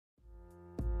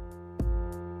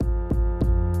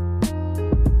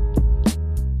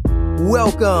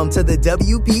Welcome to the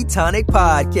WP Tonic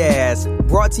Podcast,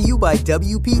 brought to you by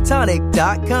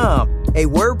WPTonic.com, a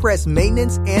WordPress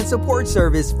maintenance and support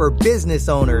service for business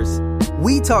owners.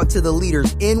 We talk to the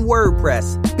leaders in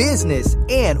WordPress, business,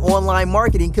 and online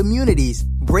marketing communities,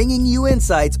 bringing you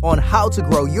insights on how to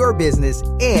grow your business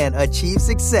and achieve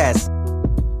success.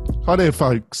 Hi there,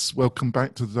 folks. Welcome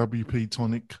back to the WP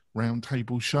Tonic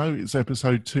Roundtable Show. It's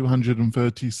episode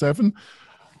 237.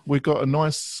 We've got a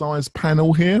nice sized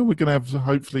panel here. We're going to have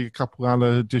hopefully a couple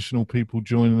other additional people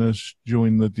joining us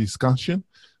during the discussion.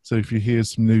 So if you hear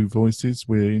some new voices,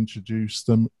 we'll introduce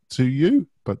them to you,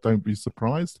 but don't be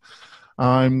surprised.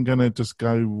 I'm going to just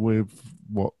go with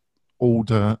what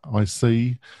order I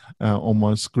see on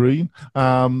my screen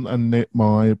and let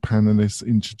my panelists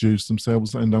introduce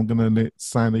themselves. And I'm going to let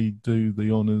Sally do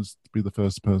the honours to be the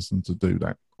first person to do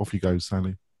that. Off you go,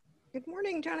 Sally. Good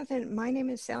morning, Jonathan. My name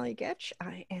is Sally Getch.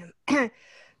 I am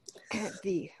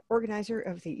the organizer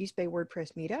of the East Bay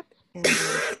WordPress Meetup, and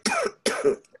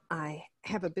I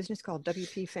have a business called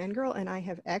WP Fangirl, and I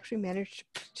have actually managed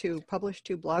to publish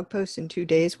 2 blog posts in 2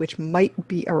 days, which might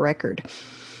be a record.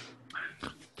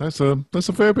 That's a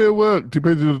fair bit of work,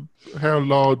 depending on how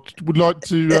large. Would like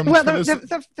to. Well,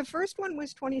 the first one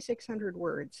was 2,600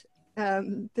 words.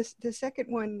 The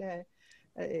second one.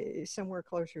 Somewhere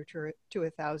closer to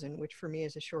 1,000, which for me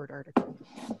is a short article.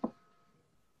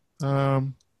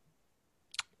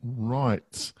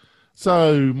 Right.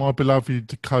 So, my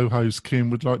beloved co-host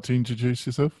Kim would like to introduce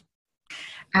yourself.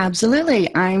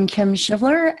 Absolutely. I'm Kim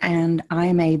Shivler, and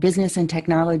I'm a business and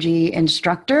technology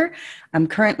instructor. I'm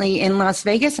currently in Las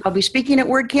Vegas. I'll be speaking at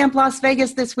WordCamp Las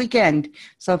Vegas this weekend.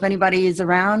 So if anybody is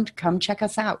around, come check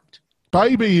us out.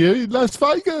 Baby, in Las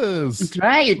Vegas. That's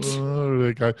right. Oh, there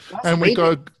you go. And we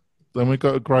got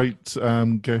a great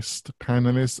guest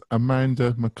panelist,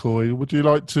 Amanda McCoy. Would you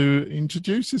like to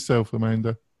introduce yourself,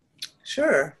 Amanda?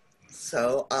 Sure.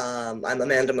 So I'm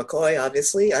Amanda McCoy,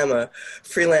 obviously. I'm a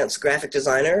freelance graphic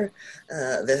designer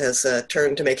that has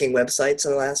turned to making websites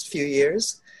in the last few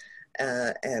years.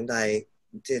 And I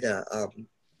did a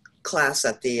class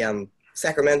at the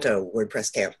Sacramento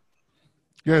WordPress camp.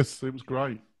 Yes, it was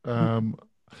great. And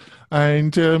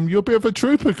you're a bit of a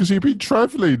trooper because you've been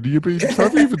traveling. You've been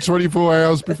traveling for 24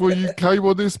 hours before you came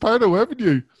on this panel, haven't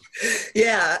you?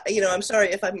 Yeah, I'm sorry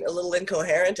if I'm a little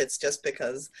incoherent. It's just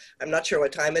because I'm not sure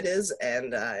what time it is,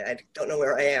 and I don't know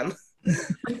where I am.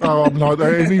 Oh, I'm like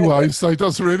that anyway, so it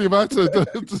doesn't really matter.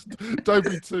 Don't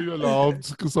be too alarmed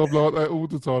because I'm like that all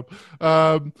the time.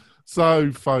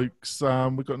 So, folks,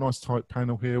 we've got a nice tight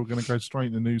panel here. We're going to go straight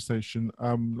in the news session.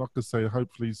 Like I say,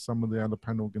 hopefully some of the other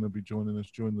panel are going to be joining us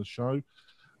during the show.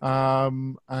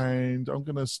 And I'm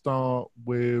going to start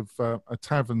with a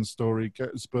tavern story,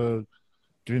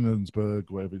 Ginnensburg,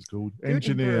 whatever it's called.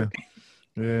 Engineer.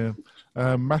 Yeah.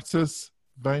 Mattis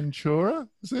Ventura,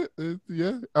 is it?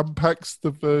 Yeah. Unpacks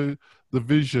the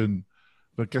vision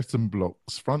for Getten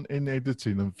Blocks, front-end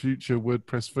editing and future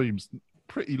WordPress themes.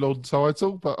 Pretty long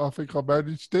title, but I think I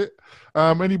managed it.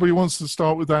 Anybody wants to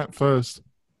start with that first?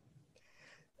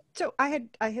 So I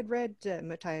had read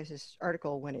Matthias's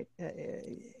article when it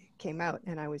came out,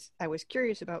 and I was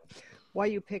curious about why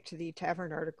you picked the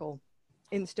tavern article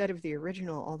instead of the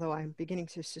original. Although I'm beginning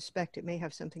to suspect it may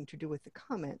have something to do with the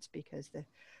comments, because the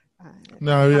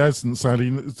no, it hasn't, Sally.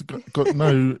 It's got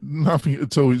nothing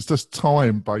at all. It's just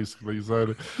time, basically.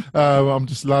 So I'm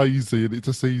just lazy, and it's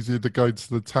just easier to go to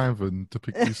the tavern to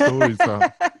pick these stories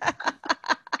up.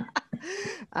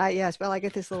 Yes, well, I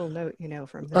get this little note,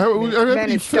 from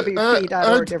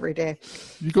ManageWP.org every day.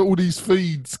 You got all these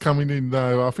feeds coming in,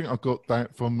 though. I think I got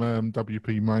that from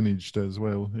WP Managed as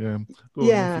well. Yeah.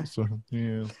 Yeah.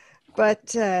 Yeah.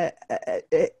 But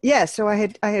yeah, so I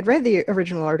had read the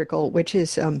original article, which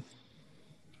is a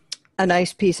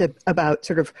nice piece about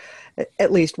sort of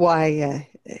at least why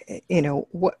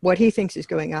what he thinks is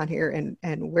going on here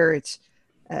and where it's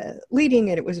leading,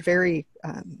 and it was very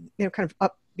kind of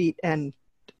upbeat and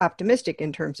optimistic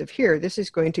in terms of here. This is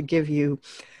going to give you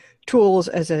tools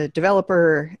as a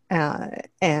developer,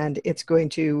 and it's going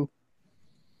to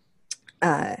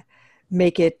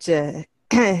make it.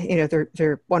 They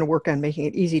want to work on making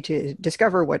it easy to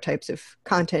discover what types of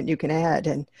content you can add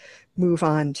and move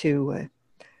on to,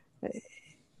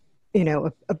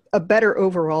 a better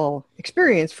overall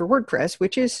experience for WordPress,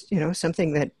 which is,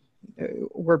 something that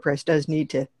WordPress does need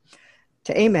to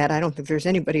aim at. I don't think there's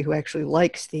anybody who actually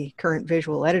likes the current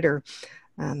visual editor.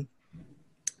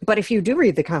 But if you do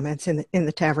read the comments in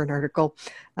the Tavern article,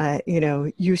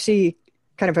 you see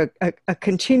kind of a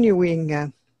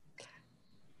continuing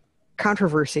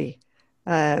controversy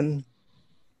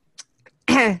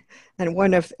and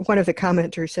one of the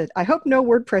commenters said, "I hope no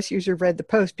WordPress user read the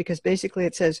post, because basically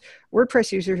it says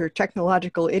WordPress users are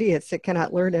technological idiots that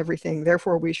cannot learn everything.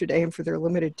 Therefore, we should aim for their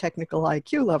limited technical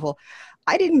IQ level."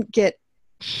 I didn't get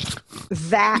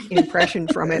that impression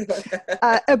from it,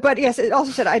 but yes, it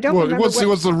also said, "I don't remember." He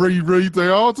wants to reread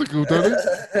the article, doesn't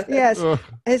it? Yes,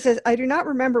 it says, "I do not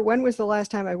remember when was the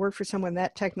last time I worked for someone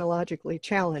that technologically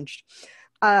challenged."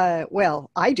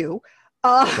 Well, I do.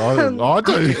 I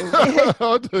do.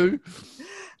 I do.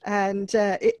 And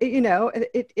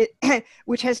it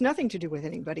which has nothing to do with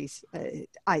anybody's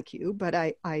IQ, but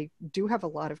I do have a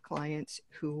lot of clients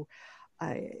who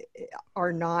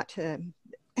are not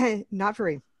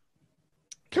very.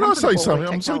 Can I say something?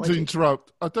 I'm sorry to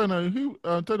interrupt. I don't know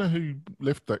who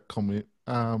left that comment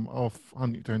off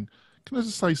Huntington. Can I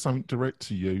just say something direct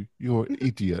to you? You're an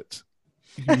idiot.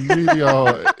 You really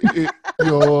are.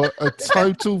 You're a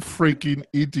total freaking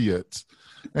idiot.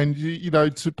 And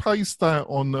to paste that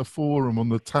on the forum, on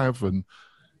the tavern,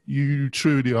 you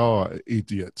truly are an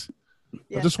idiot.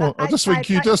 Yeah, I just think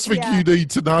you need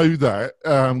to know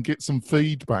that. Get some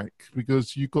feedback,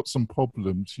 because you've got some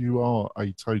problems. You are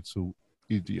a total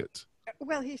idiot.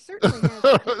 Well, he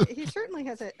certainly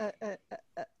has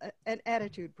an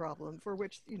attitude problem, for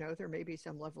which there may be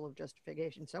some level of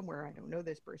justification somewhere. I don't know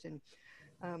this person,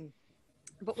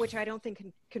 but which I don't think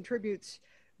contributes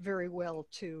very well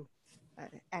to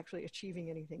actually achieving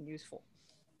anything useful.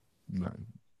 No.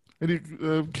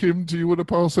 Kim, do you want to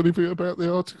pass anything about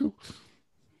the article?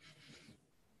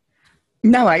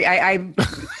 No, I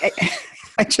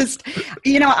just,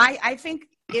 I think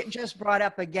it just brought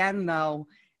up again, though,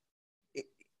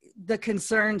 the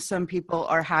concerns some people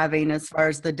are having as far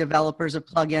as the developers of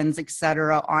plugins, et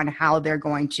cetera, on how they're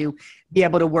going to be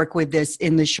able to work with this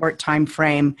in the short time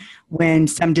frame, when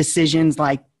some decisions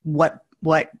like what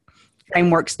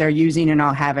frameworks they're using and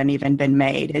all haven't even been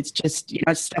made. It's just,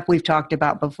 stuff we've talked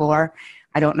about before.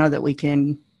 I don't know that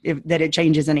that it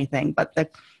changes anything, but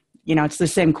it's the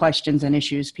same questions and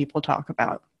issues people talk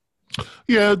about.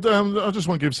 Yeah, I just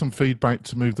want to give some feedback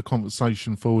to move the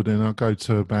conversation forward, and I'll go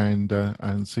to Amanda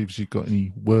and see if she's got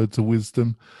any words of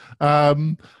wisdom.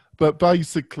 But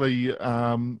basically,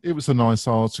 it was a nice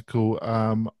article.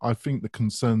 I think the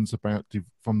concerns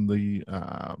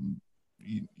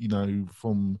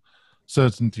from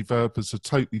certain developers are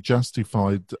totally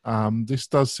justified. This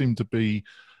does seem to be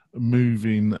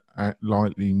moving at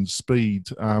lightning speed.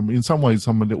 In some ways,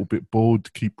 I'm a little bit bored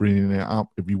to keep bringing it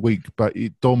up every week, but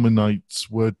it dominates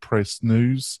WordPress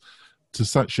news to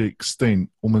such an extent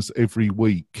almost every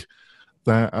week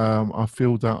that I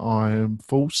feel that I am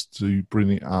forced to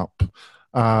bring it up,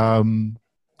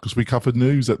 because we covered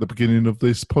news at the beginning of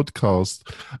this podcast.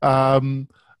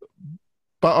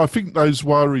 But I think those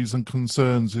worries and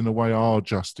concerns in a way are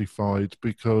justified,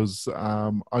 because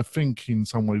I think in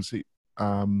some ways it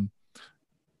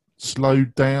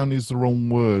slowed down is the wrong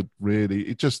word, really.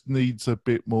 It just needs a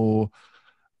bit more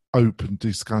open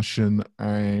discussion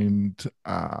and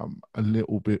a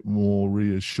little bit more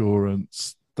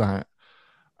reassurance that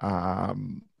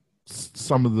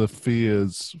some of the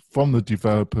fears from the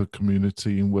developer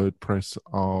community in WordPress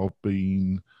are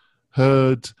being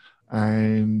heard,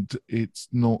 and it's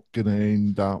not going to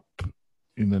end up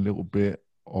in a little bit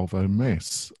of a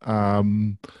mess,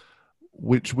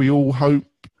 which we all hope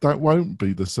that won't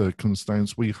be the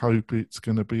circumstance. We hope it's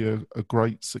going to be a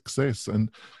great success. And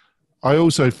I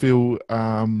also feel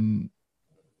one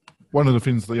of the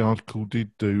things the article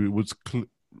did do was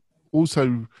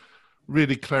also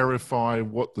really clarify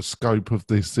what the scope of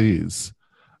this is,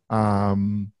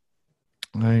 and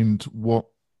what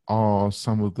are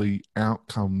some of the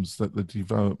outcomes that the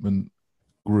development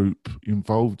group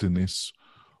involved in this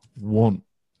want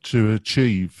to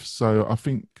achieve. So I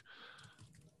think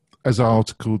as an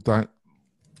article, that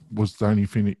was the only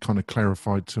thing it kind of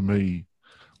clarified to me.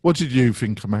 What did you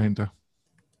think, Amanda?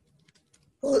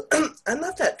 Well, I'm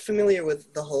not that familiar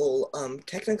with the whole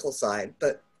technical side,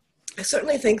 but I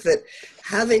certainly think that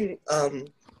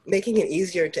making it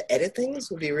easier to edit things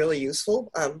would be really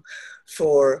useful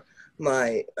for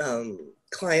my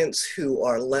clients who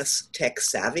are less tech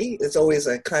savvy. It's always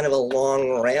a kind of a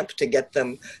long ramp to get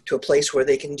them to a place where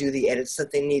they can do the edits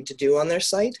that they need to do on their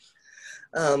site.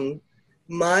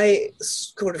 My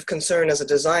sort of concern as a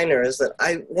designer is that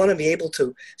I want to be able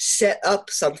to set up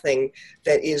something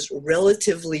that is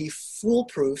relatively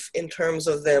foolproof in terms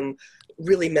of them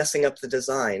really messing up the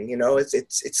design.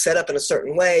 It's set up in a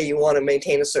certain way. You want to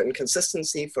maintain a certain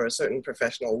consistency for a certain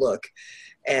professional look.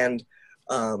 And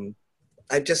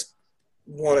I just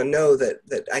want to know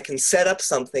that I can set up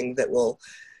something that will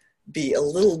be a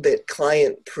little bit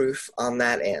client proof on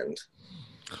that end.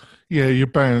 Yeah, you're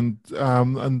banned,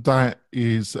 and that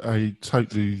is a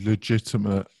totally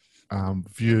legitimate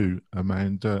view,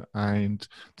 Amanda, and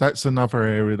that's another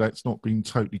area that's not been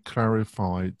totally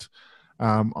clarified.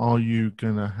 Are you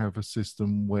going to have a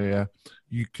system where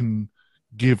you can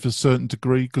give a certain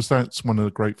degree? Because that's one of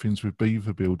the great things with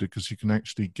Beaver Builder, because you can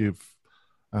actually give,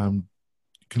 you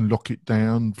can lock it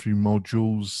down through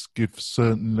modules, give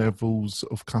certain levels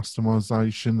of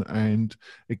customization and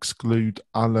exclude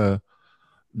other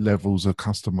levels of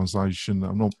customization.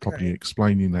 I'm not probably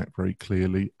explaining that very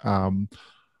clearly.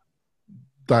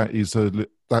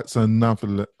 That's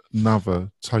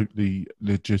another totally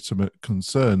legitimate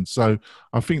concern. So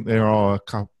I think there are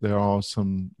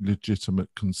some legitimate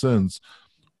concerns.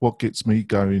 What gets me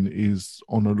going is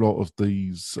on a lot of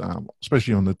these,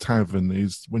 especially on the Tavern,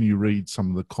 is when you read some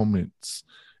of the comments,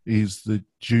 is the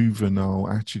juvenile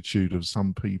attitude of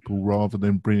some people rather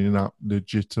than bringing up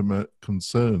legitimate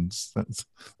concerns.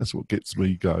 That's what gets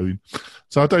me going.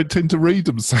 So I don't tend to read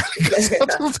them, Sally, because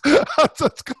I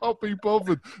just can't be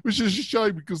bothered, which is a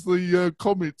shame because the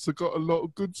comments have got a lot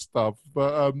of good stuff,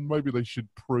 but maybe they should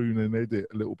prune and edit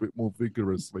a little bit more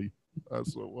vigorously.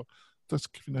 That's what.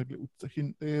 Just giving a little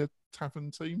hint there, Tavern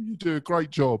team. You do a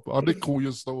great job. I nick all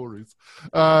your stories.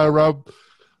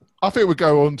 I think we'll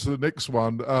go on to the next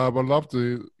one. I'd love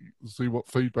to see what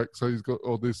feedback he's got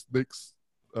on this next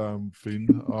thing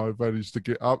I managed to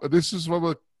get up. And this is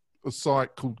from a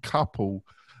site called Couple,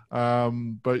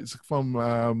 but it's from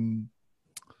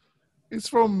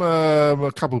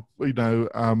a couple.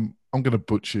 I'm going to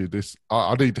butcher this.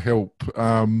 I need help.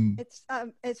 It's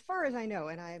as far as I know,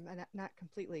 and I'm not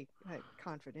completely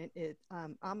confident.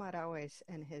 Ahmad Awais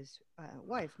and his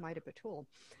wife Maida Batul.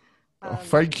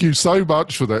 Thank you so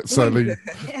much for that, Sally.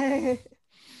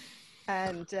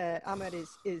 And Ahmad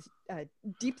is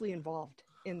deeply involved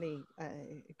in the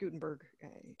Gutenberg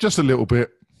just a little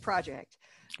bit project.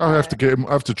 I have to get him.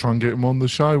 I have to try and get him on the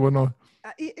show when I.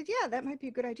 Yeah, that might be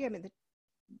a good idea. I mean, the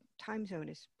time zone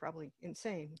is probably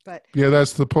insane, but yeah,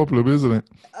 that's the problem, isn't it?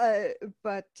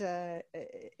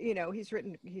 He's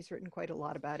written quite a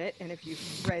lot about it, and if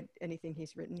you've read anything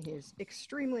he's written, he is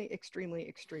extremely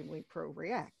pro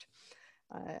React,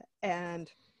 and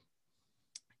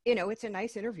it's a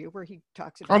nice interview where he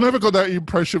talks about. I never got that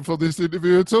impression from this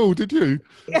interview at all. Did you?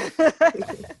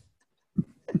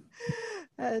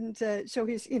 And so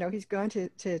he's gone to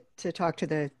talk to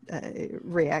the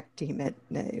React team at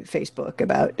Facebook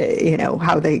about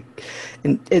how they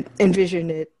envision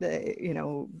it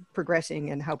progressing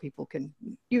and how people can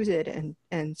use it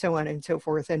and so on and so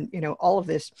forth, and all of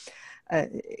this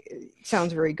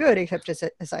sounds very good, except as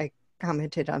I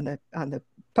commented on the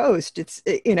post, it's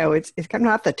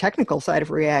not the technical side of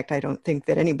React. I don't think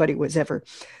that anybody was ever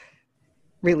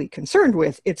really concerned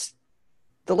with. It's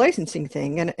the licensing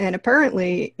thing, and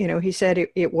apparently, he said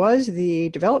it was the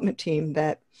development team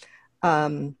that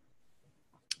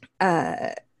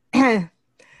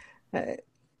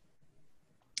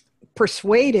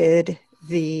persuaded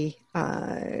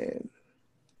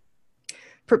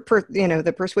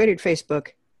persuaded Facebook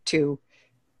to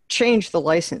change the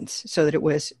license so that it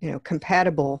was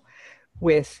compatible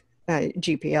with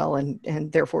GPL,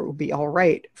 and therefore it would be all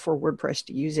right for WordPress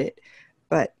to use it,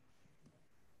 but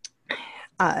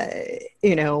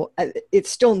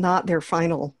it's still not their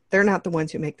final. They're not the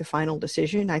ones who make the final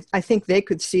decision. I think they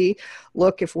could see,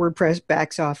 look, if WordPress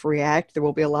backs off React, there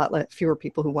will be a lot fewer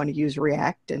people who want to use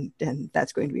React, and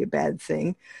that's going to be a bad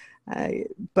thing.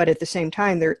 But at the same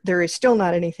time, there is still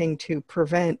not anything to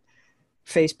prevent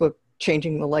Facebook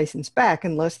changing the license back,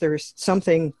 unless there's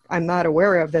something I'm not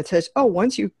aware of that says, oh,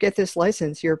 once you get this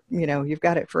license, you've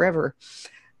got it forever.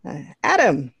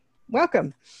 Adam,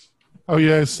 welcome. Oh,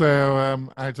 yes. So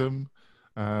Adam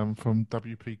from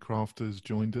WP Crafters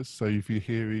joined us. So if you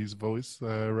hear his voice,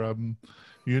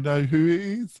 you know who it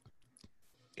is.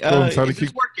 Is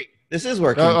this working? This is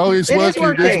working. It's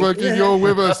working. It's working. Yeah. You're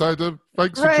with us, Adam.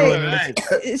 Thanks for joining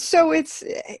us. So it's,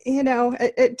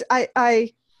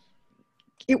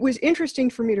 it was interesting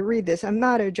for me to read this. I'm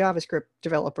not a JavaScript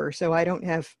developer, so I don't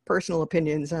have personal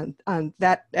opinions on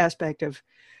that aspect of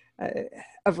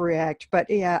React, but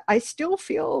yeah, I still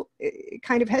feel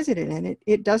kind of hesitant, and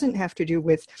it doesn't have to do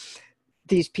with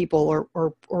these people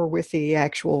or with the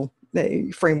actual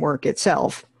framework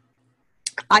itself.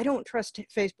 I don't trust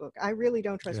Facebook. I really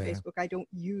don't trust Facebook. I don't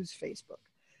use Facebook.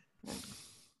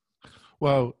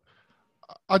 Well,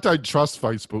 I don't trust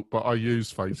Facebook, but I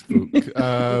use Facebook.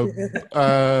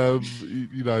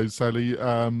 Sally.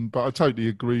 But I totally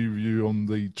agree with you on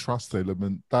the trust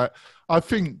element. That I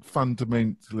think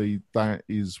fundamentally that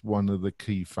is one of the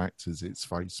key factors. It's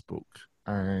Facebook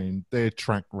and their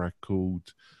track record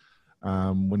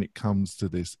when it comes to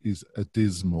this is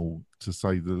abysmal, to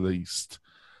say the least.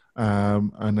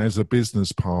 And as a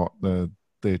business partner,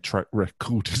 their track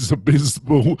record is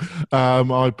abysmal.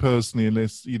 I personally,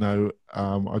 unless,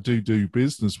 I do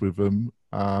business with them,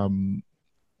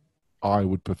 I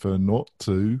would prefer not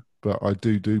to, but I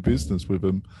do business with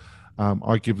them.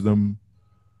 I give them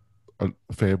a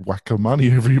fair whack of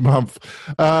money every month.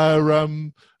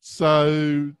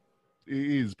 So it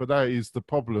is, but that is the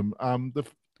problem.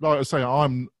 Like I say,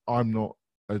 I'm not,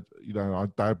 I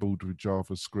dabbled with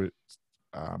JavaScript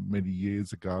many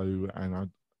years ago, and I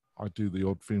do the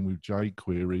odd thing with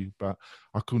jQuery, but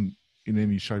I couldn't in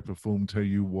any shape or form tell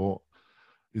you what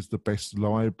is the best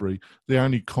library. The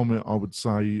only comment I would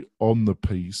say on the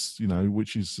piece,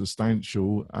 which is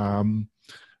substantial,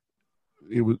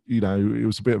 it was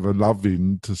a bit of a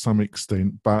love-in to some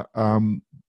extent, but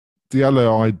the other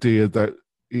idea that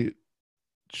it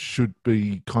should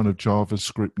be kind of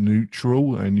JavaScript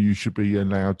neutral and you should be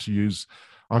allowed to use,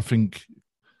 I think,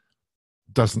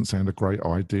 doesn't sound a great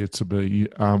idea to me.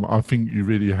 I think you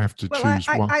really have to choose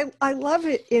one. I love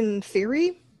it in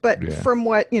theory, but from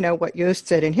what Joost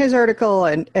said in his article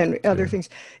and other things,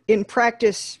 in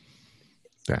practice,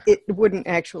 it wouldn't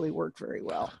actually work very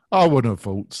well. I wouldn't have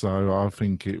thought so. I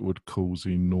think it would cause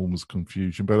enormous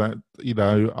confusion. But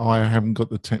I haven't got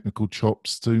the technical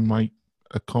chops to make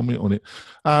a comment on it.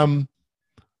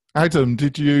 Adam,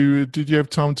 did you have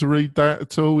time to read that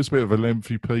at all? It's a bit of a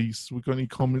lengthy piece. We got any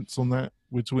comments on that?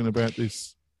 We're talking about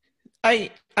this.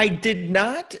 I did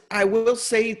not. I will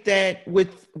say that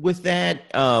with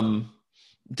that,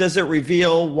 does it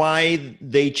reveal why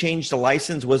they changed the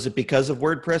license? Was it because of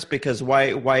WordPress? Because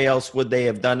why else would they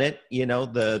have done it?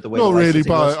 The way. Not really,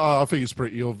 but I think it's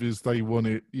pretty obvious. They want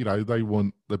it. They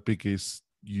want the biggest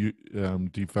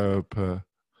developer.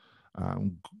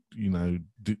 The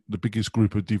biggest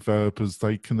group of developers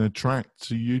they can attract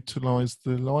to utilize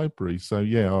the library. So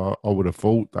I would have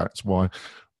thought that's why.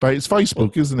 But it's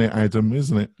Facebook, isn't it, Adam?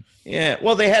 Isn't it? Yeah.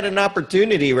 Well, they had an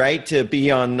opportunity, right, to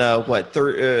be on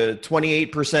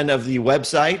 28% of the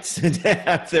websites to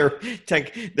have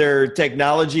their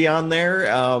technology on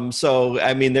there. So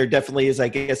I mean, there definitely is, I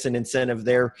guess, an incentive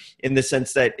there in the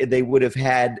sense that they would have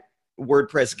had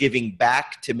WordPress giving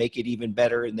back to make it even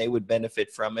better, and they would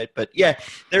benefit from it. But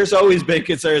there's always been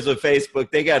concerns with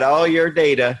Facebook. They got all your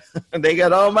data. They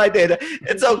got all my data.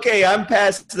 It's okay. I'm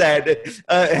past that.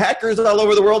 Hackers all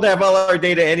over the world have all our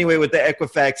data anyway with the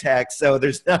Equifax hack. So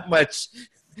there's not much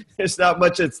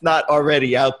that's not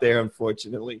already out there,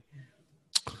 unfortunately.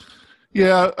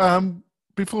 Yeah.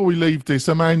 Before we leave this,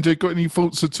 Amanda, got any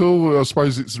thoughts at all? I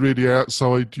suppose it's really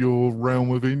outside your realm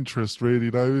of interest, really,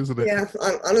 though, isn't it? Yeah,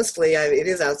 honestly, it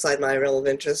is outside my realm of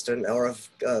interest or of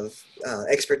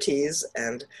expertise,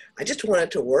 and I just want it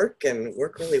to work and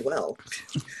work really well.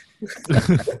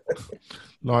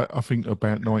 Like, I think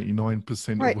about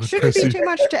 99%. Right, shouldn't be too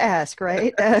much to ask,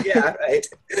 right? Yeah, right.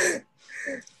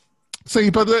 See,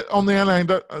 but on the other hand,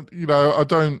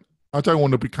 I don't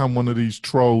want to become one of these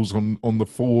trolls on the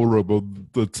forum or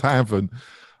the tavern.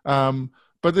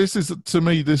 But this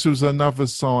was another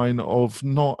sign of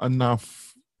not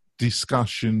enough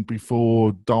discussion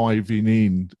before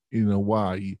diving in a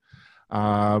way.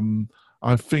 I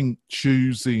think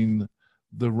choosing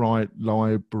the right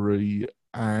library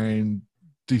and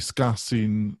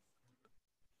discussing,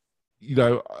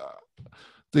 I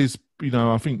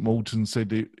think Morten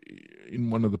said it in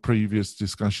one of the previous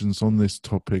discussions on this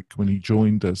topic when he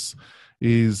joined us,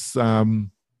 is that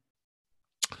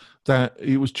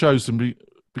it was chosen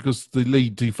because the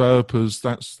lead developers,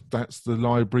 that's the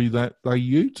library that they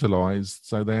utilised,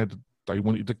 so they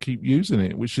wanted to keep using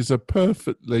it, which is a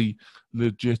perfectly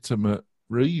legitimate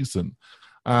reason.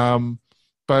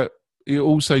 But it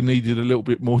also needed a little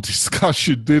bit more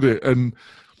discussion, did it? And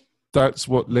that's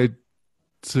what led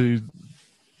to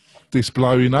this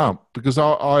blowing up, because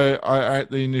I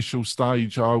at the initial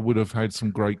stage I would have had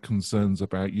some great concerns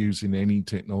about using any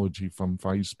technology from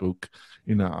Facebook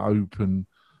in an open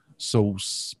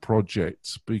source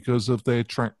project because of their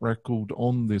track record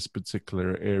on this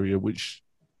particular area, which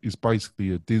is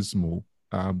basically abysmal,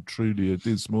 truly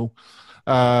abysmal.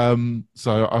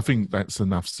 So I think that's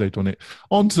enough said on it.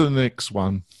 On to the next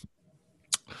one.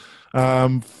 I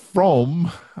think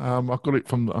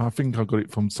I got it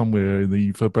from somewhere in the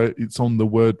ether, but it's on the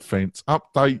word fence.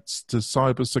 Updates to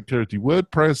cybersecurity.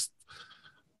 WordPress,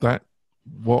 that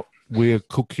what we're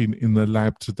cooking in the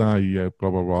lab today, blah,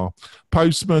 blah, blah.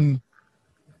 Postman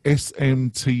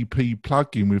SMTP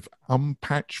plugin with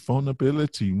unpatched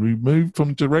vulnerability removed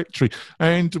from directory.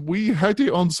 And we had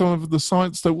it on some of the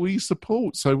sites that we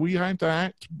support, so we had to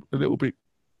act a little bit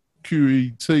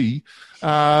QET.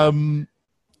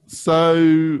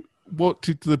 So what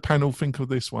did the panel think of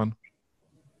this one?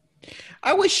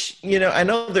 I wish, I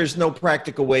know there's no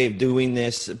practical way of doing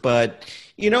this, but,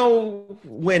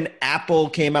 when Apple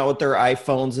came out with their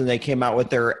iPhones and they came out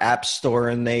with their App Store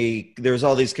and there's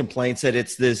all these complaints that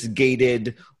it's this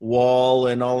gated wall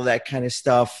and all of that kind of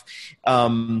stuff.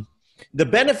 The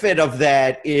benefit of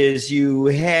that is you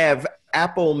have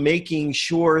Apple making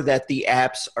sure that the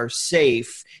apps are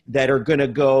safe, that are going to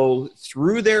go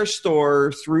through their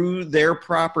store, through their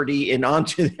property, and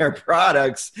onto their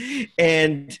products.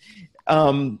 And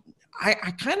I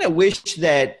kind of wish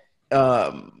that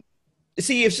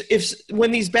if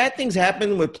when these bad things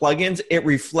happen with plugins, it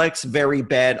reflects very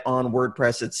bad on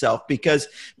WordPress itself, because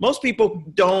most people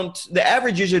the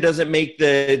average user doesn't make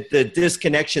the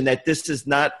disconnection that this is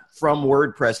not from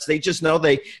WordPress. They just know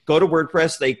they go to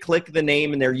WordPress, they click the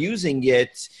name, and they're using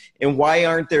it. And why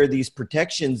aren't there these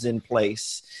protections in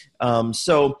place?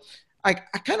 So I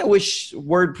kind of wish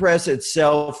WordPress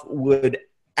itself would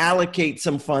allocate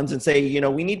some funds and say,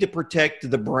 we need to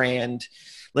protect the brand.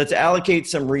 Let's allocate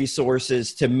some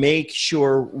resources to make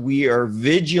sure we are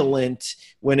vigilant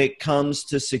when it comes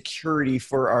to security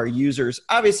for our users.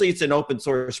 Obviously, it's an open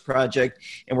source project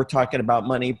and we're talking about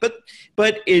money, but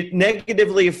it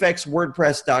negatively affects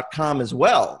WordPress.com as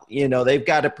well. They've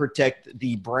got to protect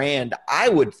the brand, I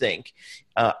would think.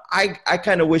 I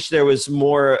kind of wish there was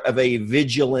more of a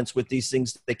vigilance with these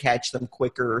things to catch them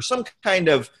quicker, or some kind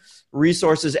of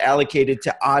resources allocated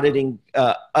to auditing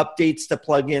updates to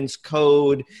plugins,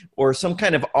 code, or some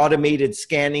kind of automated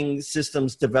scanning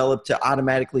systems developed to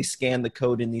automatically scan the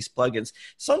code in these plugins.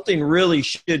 Something really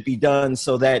should be done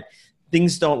so that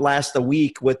things don't last a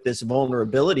week with this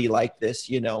vulnerability like this.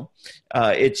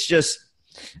 It's just,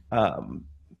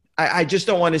 I just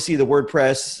don't want to see the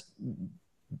WordPress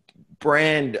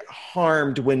brand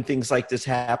harmed when things like this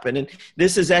happen. And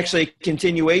this is actually a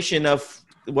continuation of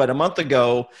a month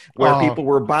ago, where people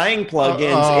were buying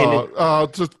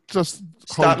plugins. Just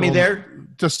stop me there.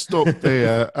 Just stop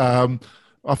there.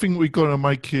 I think we've got to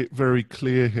make it very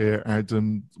clear here,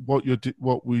 Adam. What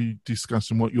we discussed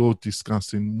and what you're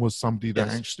discussing was somebody that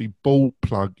actually bought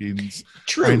plugins.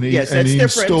 True. Yes, that's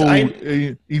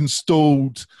different.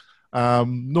 Installed.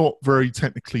 Not very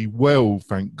technically well,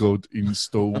 thank God,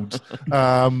 installed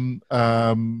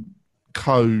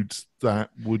code that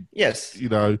would,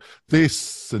 this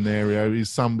scenario is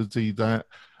somebody that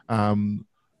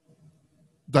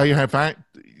they have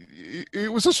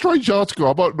it was a strange article.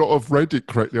 I might not have read it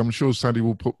correctly. I'm sure Sandy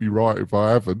will put me right if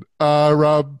I haven't.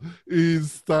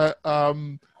 Is that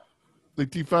the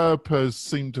developers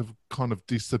seem to have kind of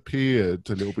disappeared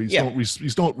a little bit.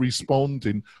 He's not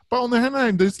responding. But on the other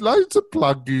hand, there's loads of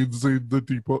plugins in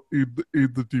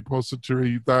the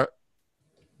depository that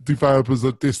developers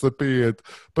have disappeared,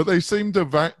 but they seem to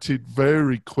have acted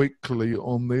very quickly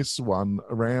on this one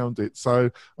around it.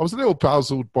 So I was a little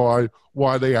puzzled by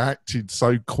why they acted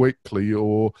so quickly,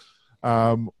 or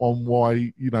on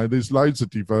why, there's loads of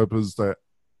developers that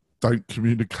don't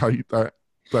communicate that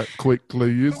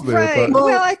quickly, is there? Right.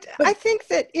 Well, I think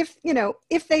that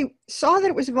if they saw that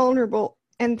it was vulnerable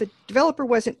and the developer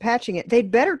wasn't patching it,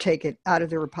 they'd better take it out of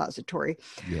the repository.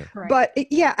 Yeah. Right. But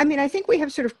I think we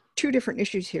have sort of two different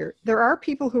issues here. There are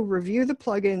people who review the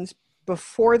plugins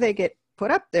before they get put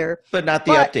up there, but not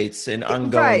the updates and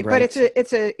ongoing. Right.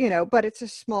 But it's a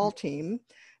small team,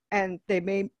 and they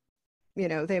may,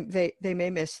 they may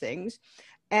miss things.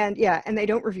 And they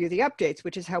don't review the updates,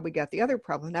 which is how we got the other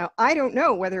problem. Now, I don't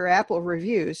know whether Apple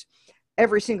reviews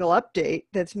every single update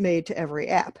that's made to every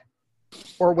app,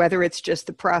 or whether it's just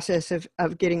the process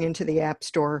of getting into the App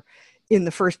Store in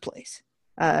the first place.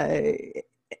 But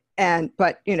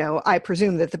I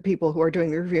presume that the people who are doing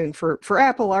the reviewing for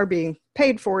Apple are being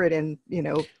paid for it, and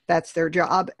that's their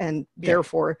job, and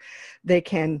therefore they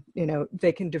can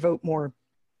devote more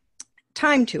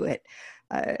time to it.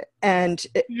 There's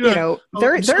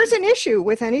an issue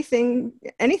with anything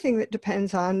that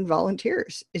depends on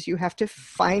volunteers. Is you have to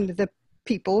find the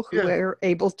people who are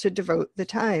able to devote the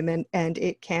time, and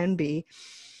it can be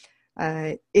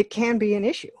an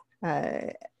issue.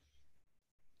 I've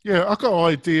got an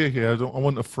idea here. I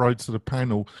want to throw to the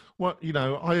panel.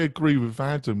 I agree with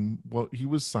Adam, what he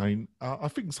was saying. I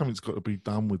think something's got to be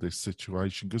done with this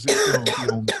situation, because it's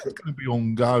going to be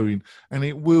ongoing, and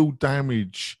it will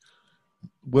damage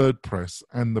WordPress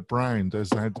and the brand,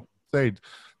 as Adam said.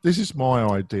 This is my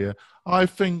idea. I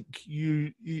think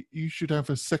you should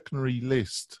have a secondary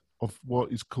list of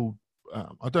what is called,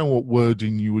 I don't know what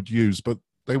wording you would use, but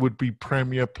they would be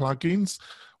premier plugins,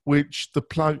 which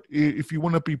if you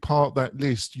want to be part of that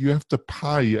list, you have to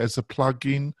pay as a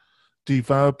plugin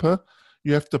developer,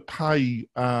 you have to pay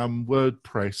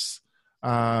WordPress.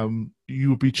 You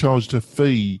would be charged a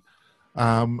fee,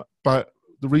 but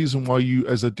the reason why you,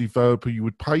 as a developer, you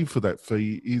would pay for that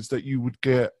fee is that you would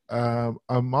get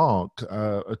a mark,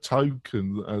 a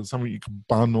token, something you can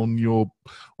bun on your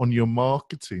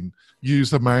marketing.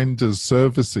 Use Amanda's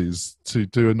services to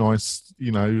do a nice,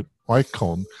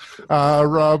 icon.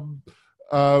 But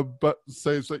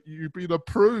says that you've been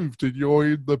approved and you're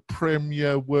in the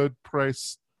Premier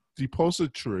WordPress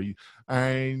depository,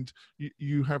 and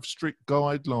you have strict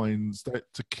guidelines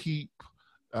that to keep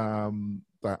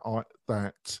that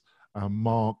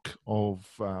mark of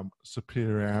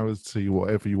superiority,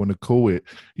 whatever you want to call it.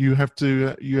 You have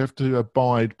to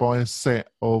abide by a set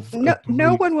of.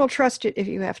 No one will trust it if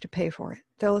you have to pay for it.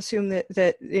 They'll assume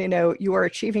that you are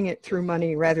achieving it through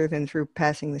money rather than through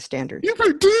passing the standards. Yeah,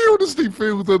 but do you honestly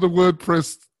feel that the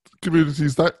WordPress community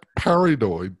is that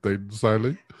paranoid then,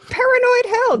 Sally? Paranoid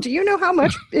hell! Do you know how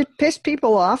much it pissed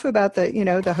people off about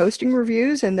the hosting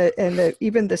reviews and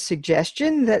even the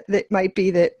suggestion that might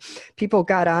be that people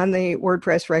got on the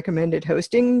WordPress recommended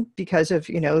hosting because of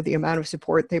the amount of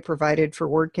support they provided for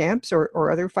WordCamps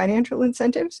or other financial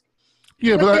incentives?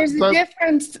 Yeah, but there's a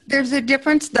difference. There's a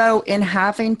difference, though, in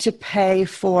having to pay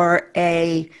for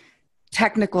a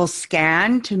technical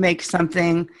scan to make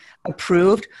something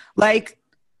approved, like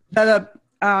the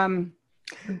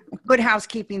Good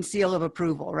Housekeeping seal of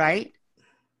approval, right?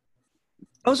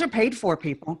 Those are paid for,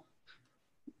 people.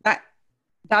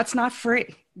 That's not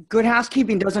free. Good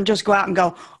Housekeeping doesn't just go out and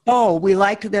go, oh, we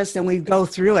liked this and we go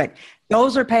through it.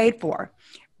 Those are paid for,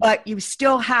 but you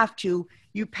still have to.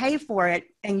 You pay for it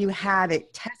and you have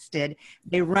it tested.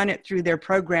 They run it through their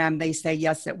program. They say,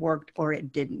 yes, it worked or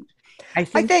it didn't. I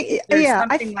think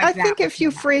if you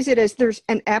phrase it as there's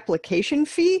an application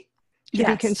fee to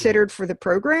be considered for the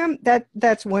program,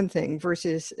 that's one thing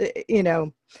versus,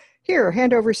 here,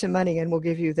 hand over some money and we'll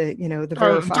give you the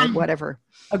verified whatever.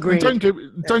 Agreed.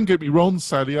 Don't get me wrong,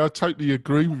 Sally. I totally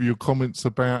agree with your comments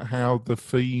about how the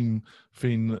theme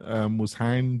thing was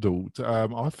handled.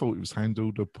 I thought it was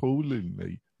handled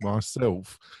appallingly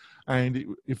myself.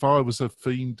 And if I was a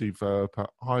theme developer,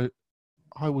 I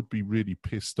would be really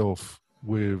pissed off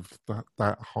with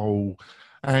that whole.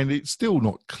 And it's still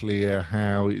not clear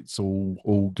how it's all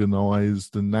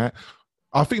organised and that.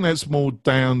 I think that's more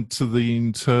down to the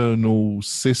internal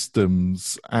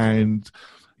systems, and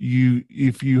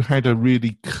if you had a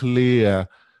really clear,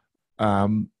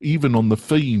 even on the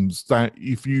themes, that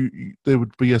there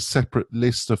would be a separate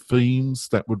list of themes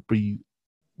that would be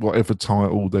whatever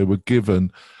title they were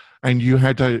given, and you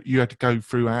had to go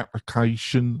through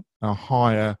application, a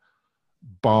higher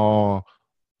bar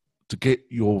to get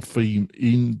your theme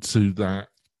into that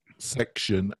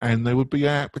section, and there would be an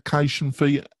application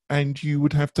fee. And you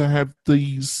would have to have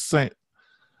these set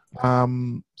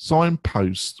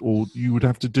signposts, or you would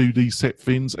have to do these set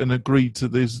things and agree to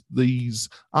these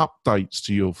updates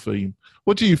to your theme.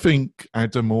 What do you think,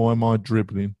 Adam, or am I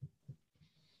dribbling?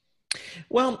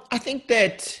 Well, I think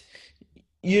that,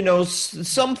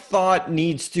 some thought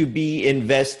needs to be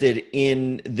invested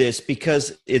in this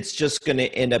because it's just going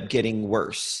to end up getting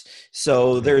worse.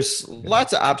 So there's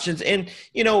lots of options. And,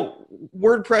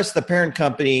 WordPress, the parent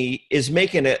company, is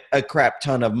making a crap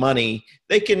ton of money.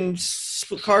 They can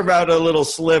carve out a little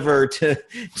sliver to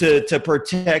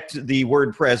protect the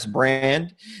WordPress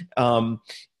brand. And,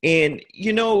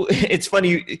 it's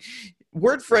funny.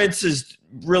 WordPress is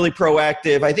really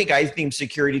proactive. I think iTheme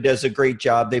Security does a great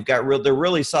job. They've got they're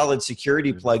really solid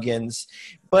security plugins.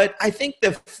 But I think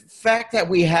the fact that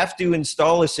we have to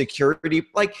install a security,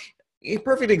 like a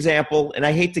perfect example, and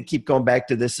I hate to keep going back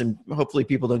to this and hopefully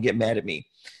people don't get mad at me.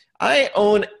 I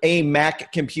own a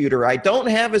Mac computer. I don't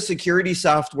have a security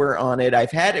software on it.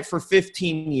 I've had it for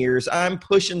 15 years. I'm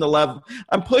pushing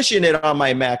it on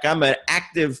my Mac. I'm an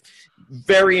active,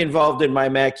 very involved in my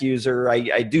Mac user.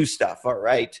 I do stuff, all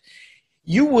right?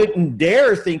 You wouldn't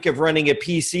dare think of running a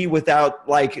PC without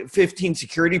like 15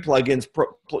 security plugins.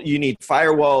 You need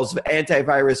firewalls,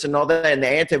 antivirus, and all that, and the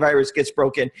antivirus gets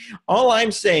broken. All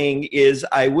I'm saying is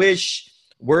I wish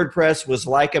WordPress was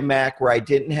like a Mac where I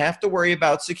didn't have to worry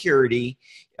about security,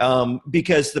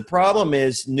 because the problem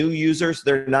is new users,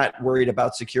 they're not worried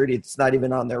about security. It's not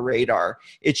even on their radar.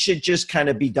 It should just kind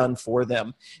of be done for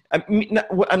them.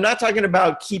 I'm not talking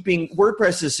about keeping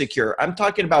WordPress is secure. I'm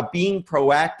talking about being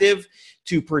proactive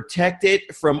to protect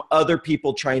it from other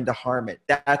people trying to harm it.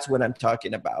 That's what I'm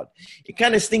talking about. It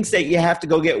kind of stinks that you have to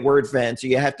go get WordFence or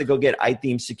you have to go get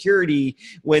iTheme Security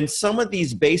when some of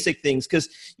these basic things, because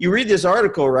you read this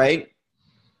article, right?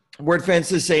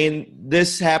 WordFence is saying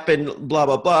this happened, blah,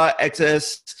 blah, blah,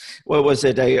 excess, what was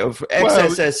it,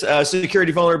 excess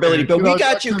security vulnerability, but we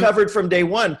got you covered from day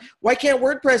one. Why can't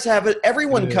WordPress have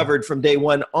everyone covered from day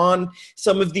one on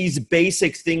some of these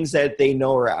basic things that they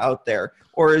know are out there?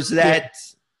 Or is that,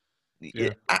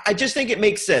 I just think it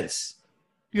makes sense.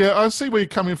 Yeah, I see where you're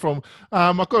coming from.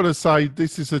 I've got to say,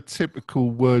 this is a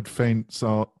typical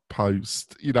WordFence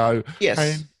post, Yes,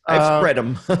 and, I've read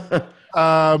them.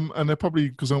 And they're probably,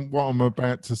 because what I'm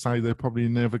about to say, they're probably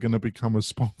never going to become a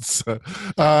sponsor.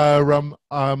 And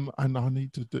I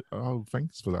need to do,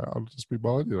 thanks for that. I'll just be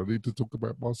reminded, I need to talk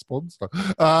about my sponsor.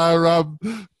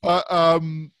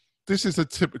 This is a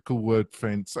typical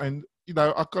WordFence, and,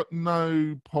 I've got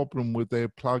no problem with their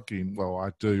plugin. Well,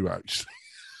 I do actually.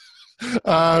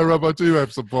 I do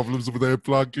have some problems with their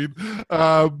plugin,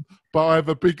 but I have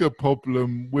a bigger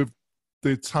problem with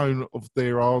the tone of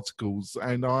their articles,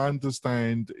 and I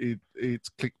understand it's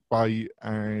clickbait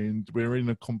and we're in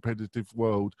a competitive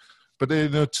world, but they're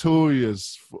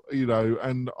notorious,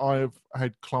 and I've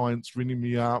had clients ringing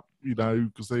me up,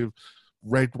 because they've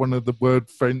read one of the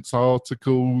WordFence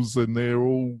articles and they're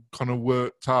all kind of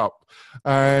worked up,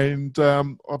 and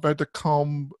I've had to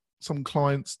calm some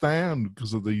clients down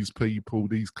because of these people,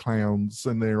 these clowns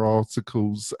and their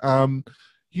articles.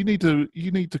 You need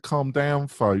to calm down,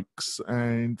 folks,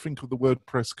 and think of the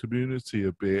WordPress community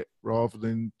a bit rather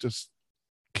than just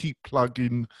keep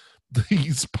plugging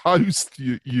these posts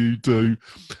you do.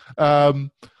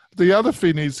 The other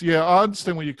thing is, I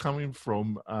understand where you're coming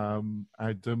from,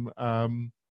 Adam,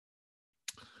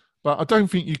 but I don't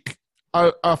think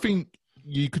I think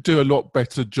you could do a lot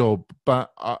better job,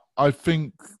 but I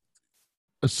think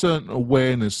a certain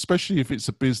awareness, especially if it's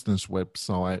a business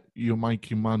website, you're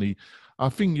making money. I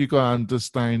think you got to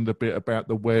understand a bit about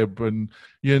the web, and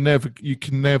you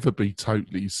can never be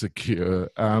totally secure.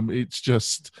 It's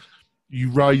just you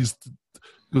raised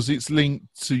because it's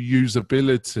linked to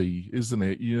usability, isn't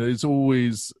it? It's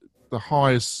always the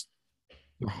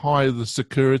higher the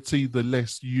security, the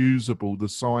less usable the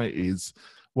site is.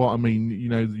 What I mean,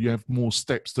 you have more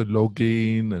steps to log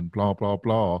in and blah blah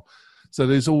blah. So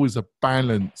there's always a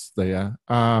balance there.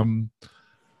 I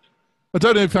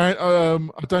don't know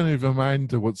if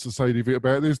Amanda wants to say anything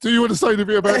about this. Do you want to say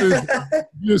anything about this?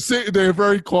 You're sitting there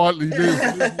very quietly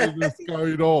listening what's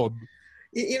going on.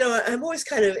 I'm always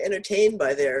kind of entertained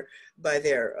by their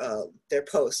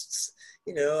posts.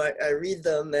 I read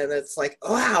them and it's like,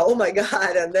 wow, oh my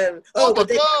God, and then but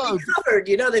they've got me covered.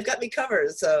 They've got me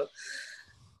covered. So,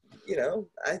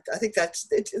 I think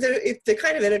they're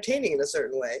kind of entertaining in a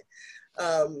certain way.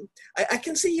 I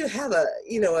can see you have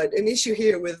an issue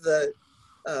here with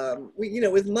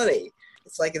with money.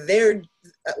 It's like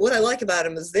what I like about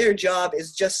them is their job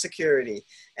is just security,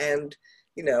 and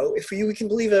if we can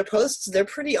believe their posts, they're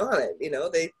pretty on it.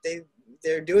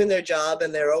 They're doing their job,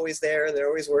 and they're always there, and they're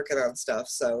always working on stuff.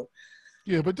 So.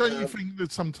 Yeah, but don't you think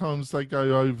that sometimes they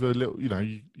go over a little?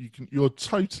 You're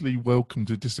totally welcome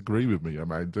to disagree with me,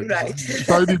 Amanda. Right. It's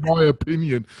only my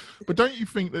opinion. But don't you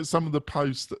think that some of the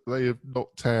posts that they have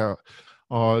knocked out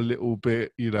are a little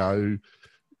bit,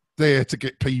 there to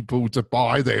get people to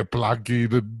buy their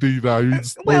plugin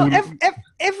and, Well,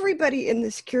 everybody in the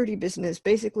security business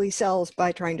basically sells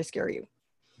by trying to scare you.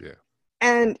 Yeah.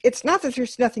 And it's not that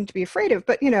there's nothing to be afraid of,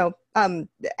 but,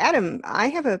 Adam, I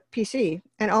have a PC,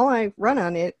 and all I run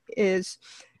on it is,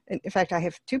 in fact, I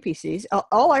have two PCs.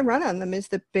 All I run on them is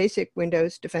the basic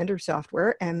Windows Defender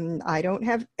software, and I don't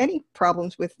have any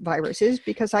problems with viruses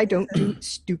because I don't do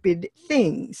stupid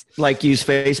things. Like use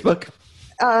Facebook?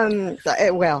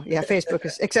 Well, yeah, Facebook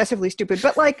is excessively stupid,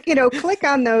 but click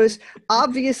on those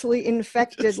obviously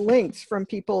infected links from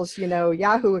people's,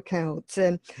 Yahoo accounts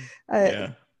and,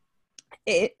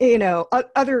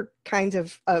 other kinds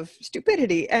of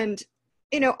stupidity. And,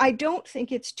 I don't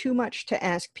think it's too much to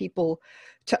ask people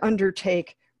to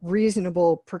undertake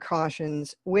reasonable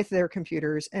precautions with their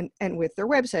computers and with their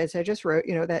websites. I just wrote,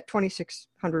 that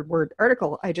 2,600 word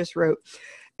article I just wrote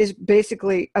is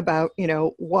basically about,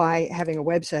 why having a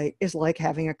website is like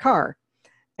having a car.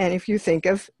 And if you think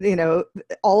of,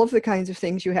 all of the kinds of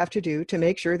things you have to do to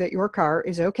make sure that your car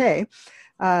is okay,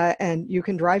 and you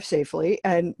can drive safely,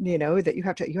 and that you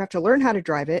have to learn how to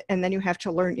drive it, and then you have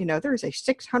to learn. There's a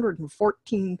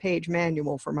 614-page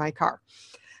manual for my car,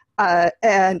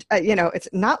 and it's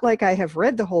not like I have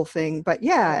read the whole thing, but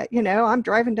I'm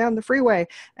driving down the freeway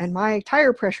and my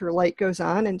tire pressure light goes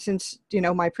on, and since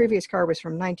my previous car was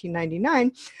from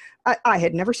 1999. I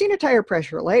had never seen a tire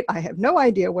pressure light. I have no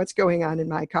idea what's going on in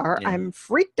my car. Yeah. I'm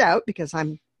freaked out because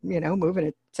I'm moving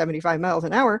at 75 miles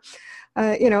an hour,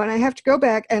 and I have to go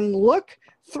back and look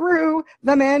through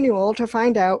the manual to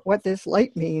find out what this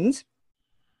light means,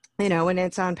 and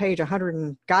it's on page 100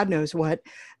 and God knows what,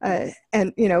 and,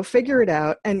 figure it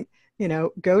out and,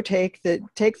 go take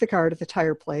the car to the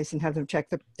tire place and have them check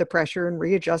the pressure and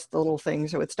readjust the little thing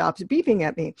so it stops beeping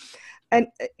at me. And,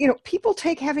 people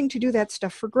take having to do that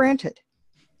stuff for granted,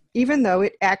 even though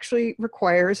it actually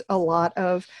requires a lot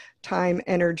of time,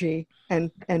 energy,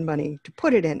 and money to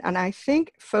put it in. And I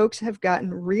think folks have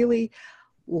gotten really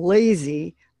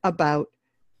lazy about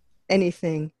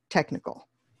anything technical.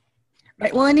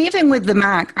 Right. Well, and even with the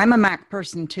Mac, I'm a Mac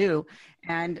person too,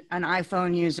 and an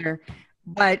iPhone user.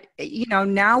 But,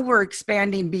 now we're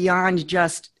expanding beyond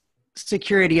just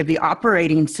security of the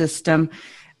operating system.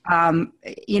 If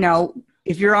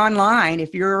you're online,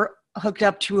 if you're hooked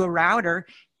up to a router,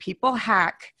 people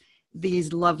hack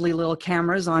these lovely little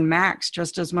cameras on Macs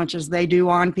just as much as they do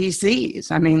on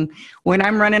PCs. I mean, when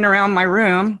I'm running around my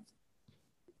room,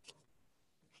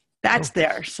 that's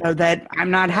there so that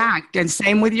I'm not hacked. And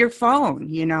same with your phone,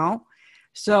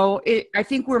 So I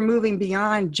think we're moving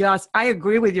beyond just, I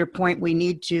agree with your point. We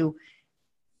need to,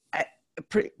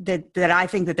 that I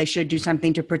think that they should do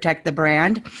something to protect the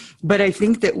brand. But I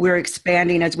think that we're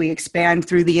expanding as we expand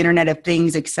through the Internet of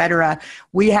Things, et cetera.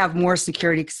 We have more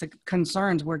security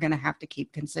concerns we're going to have to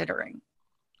keep considering.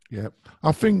 Yeah,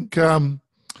 I think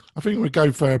we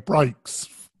go for a break,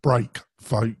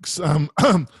 folks.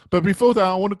 But before that,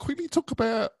 I want to quickly talk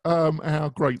about our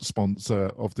great sponsor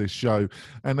of this show,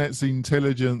 and that's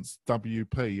Intelligence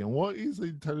WP. And what is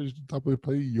Intelligence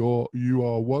WP? You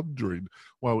are wondering.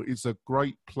 Well, it's a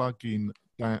great plugin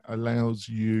that allows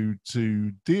you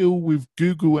to deal with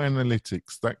Google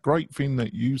Analytics, that great thing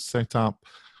that you set up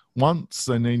once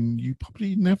and then you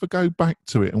probably never go back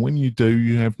to it. And when you do,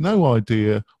 you have no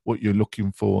idea what you're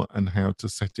looking for and how to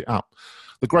set it up.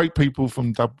 The great people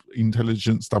from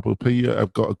Intelligence WP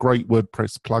have got a great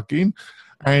WordPress plugin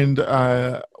and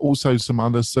also some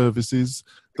other services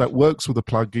that works with the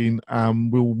plugin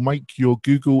will make your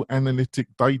Google Analytic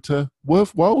data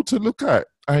worthwhile to look at,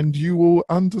 and you will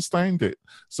understand it.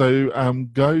 So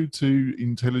go to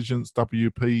Intelligence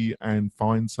WP and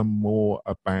find some more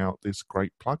about this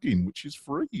great plugin, which is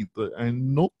free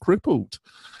and not crippled.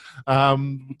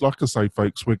 Like I say,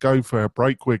 folks, we'll go for our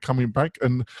break. We're coming back,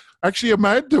 and actually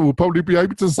Amanda will probably be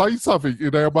able to say something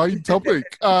in our main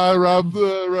topic.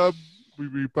 We'll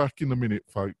be back in a minute,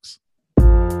 folks.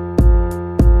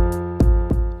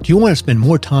 Do you want to spend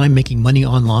more time making money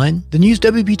online? Then use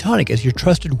WP Tonic as your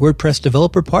trusted WordPress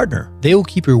developer partner. They will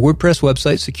keep your WordPress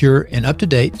website secure and up to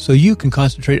date so you can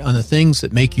concentrate on the things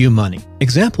that make you money.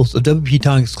 Examples of WP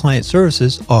Tonic's client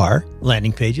services are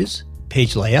landing pages,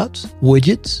 page layouts,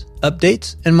 widgets,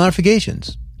 updates, and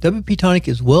modifications. WP Tonic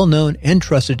is well known and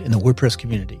trusted in the WordPress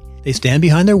community. They stand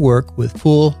behind their work with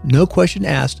full, no question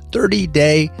asked,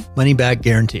 30-day money-back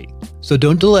guarantee. So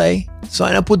don't delay.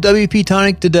 Sign up with WP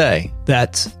Tonic today.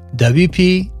 That's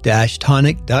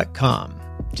WP-Tonic.com.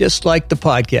 Just like the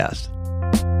podcast.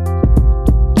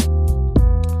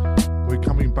 We're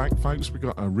coming back, folks.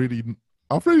 I've really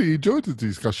enjoyed the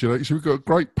discussion. Actually, we've got a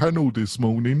great panel this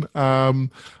morning.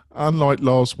 Unlike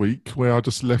last week, where I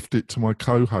just left it to my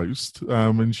co-host,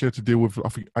 and she had to deal with, I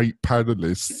think, 8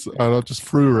 panelists, and I just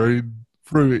threw it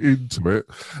into it.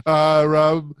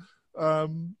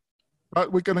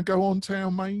 But we're going to go on to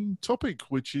our main topic,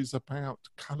 which is about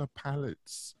color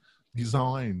palettes,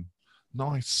 design,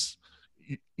 nice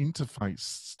interface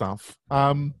stuff.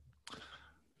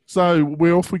 So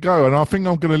we're off we go, and I think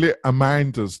I'm going to let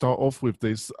Amanda start off with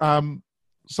this.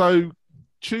 So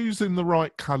choosing the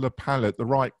right color palette, the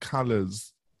right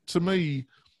colors, to me,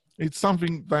 it's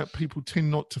something that people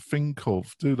tend not to think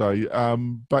of, do they?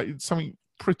 But it's something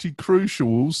pretty crucial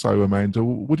also, Amanda.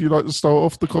 Would you like to start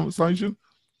off the conversation?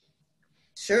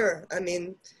 Sure. I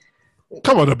mean,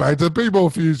 come on, Amanda, be more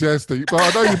enthusiastic. But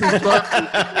I know you've been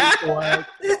trying.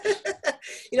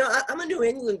 I'm a New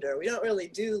Englander. We don't really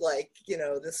do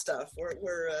this stuff. We're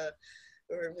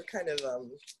kind of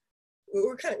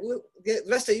the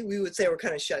rest of you, we would say we're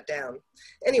kind of shut down.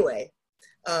 Anyway,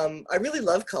 I really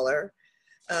love color.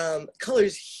 Color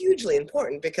is hugely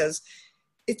important because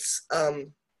it's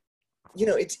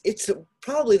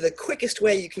probably the quickest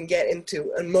way you can get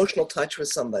into emotional touch with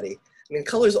somebody. I mean,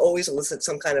 colors always elicit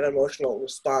some kind of emotional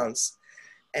response.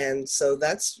 And so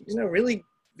that's, really,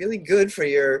 really good for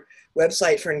your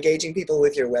website, for engaging people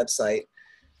with your website.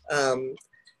 And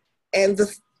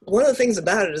one of the things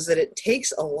about it is that it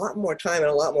takes a lot more time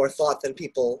and a lot more thought than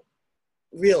people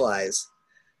realize.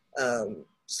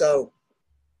 So,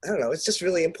 I don't know, it's just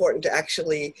really important to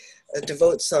actually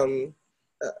devote some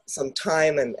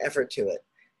time and effort to it.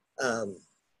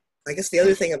 I guess the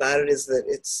other thing about it is that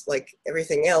it's like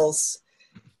everything else,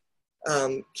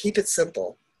 keep it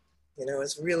simple. You know,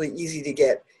 it's really easy to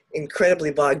get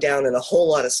incredibly bogged down in a whole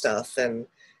lot of stuff, and,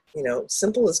 you know,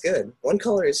 simple is good. One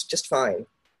color is just fine.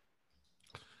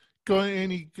 Got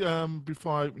any,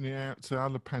 before I open it out to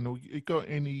other panel, you got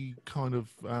any kind of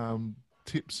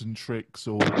tips and tricks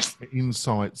or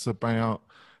insights about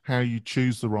how you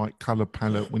choose the right color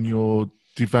palette when you're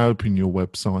developing your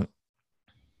website?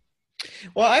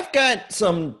 Well, I've got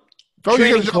some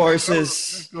training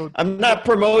courses. I'm not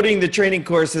promoting the training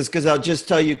courses because I'll just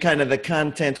tell you kind of the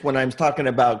content when I'm talking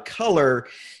about color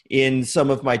in some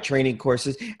of my training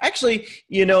courses. Actually,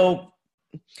 don't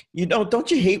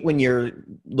you hate when you're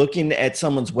looking at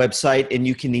someone's website and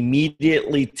you can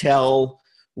immediately tell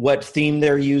what theme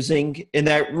they're using? And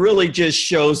that really just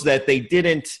shows that they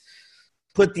didn't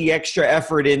put the extra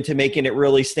effort into making it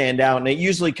really stand out. And it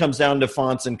usually comes down to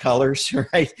fonts and colors,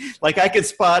 right? Like I could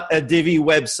spot a Divi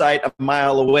website a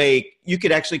mile away. You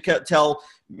could actually tell,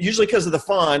 usually because of the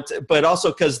font, but also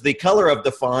because the color of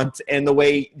the font and the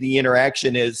way the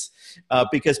interaction is,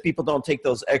 because people don't take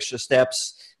those extra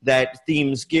steps that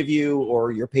themes give you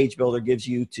or your page builder gives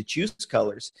you to choose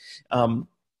colors.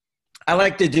 I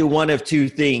like to do one of two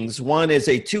things. One is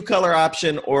a 2-color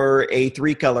option or a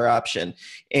 3-color option.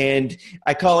 And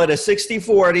I call it a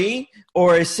 60-40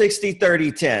 or a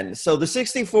 60-30-10. So the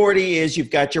 60-40 is you've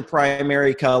got your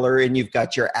primary color and you've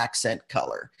got your accent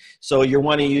color. So you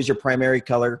want to use your primary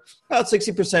color about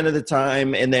 60% of the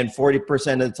time, and then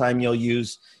 40% of the time you'll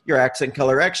use your accent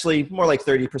color. Actually, more like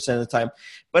 30% of the time.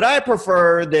 But I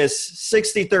prefer this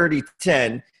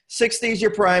 60-30-10. 60 is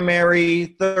your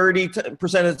primary, 30% of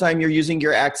the time you're using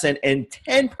your accent, and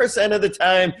 10% of the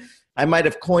time, I might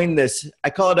have coined this, I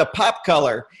call it a pop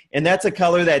color, and that's a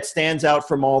color that stands out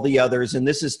from all the others, and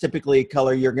this is typically a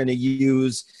color you're going to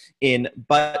use in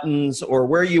buttons or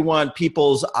where you want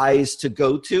people's eyes to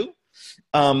go to.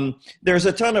 There's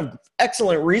a ton of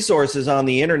excellent resources on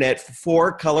the internet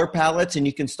for color palettes, and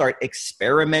you can start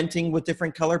experimenting with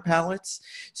different color palettes.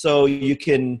 So you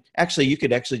could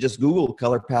actually just Google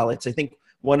color palettes. I think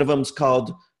one of them's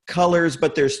called Colors,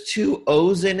 but there's 2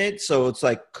 O's in it. So it's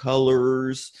like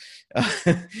Colors.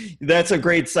 That's a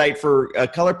great site for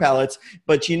color palettes.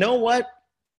 But you know what?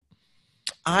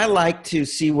 I like to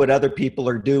see what other people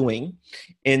are doing.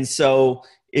 And so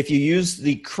if you use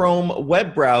the Chrome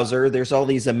web browser, there's all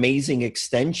these amazing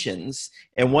extensions.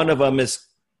 And one of them is,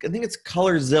 I think it's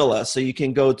Colorzilla. So you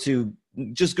can go to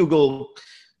just Google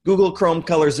Chrome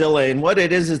Colorzilla. And what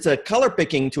it is, it's a color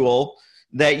picking tool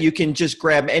that you can just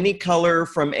grab any color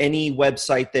from any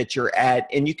website that you're at.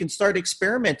 And you can start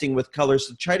experimenting with colors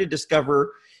to try to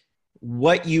discover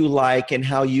what you like and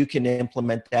how you can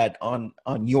implement that on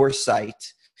your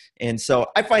site. And so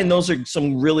I find those are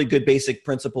some really good basic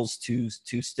principles to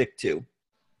stick to.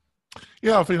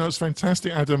 Yeah, I think that's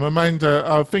fantastic, Adam. Amanda,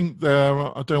 I think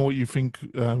I don't know what you think,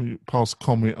 pass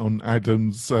comment on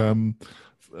Adam's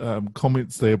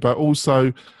comments there, but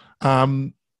also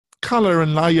colour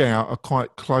and layout are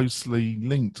quite closely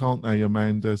linked, aren't they,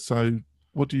 Amanda? So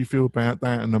what do you feel about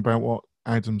that and about what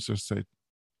Adam's just said?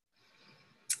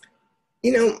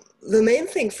 You know, the main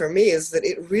thing for me is that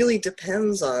it really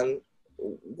depends on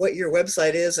what your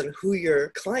website is and who your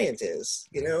client is.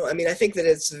 You know, I mean, I think that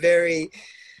it's very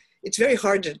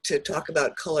hard to talk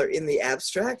about color in the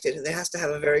abstract. It has to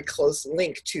have a very close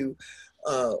link to,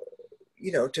 to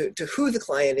who the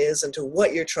client is and to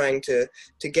what you're trying to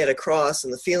get across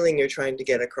and the feeling you're trying to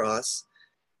get across.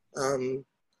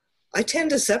 I tend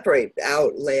to separate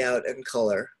out layout and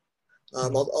color.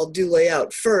 I'll do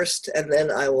layout first, and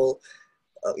then I will,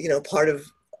 part of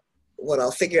what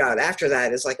I'll figure out after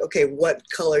that is like, okay, what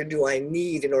color do I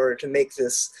need in order to make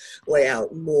this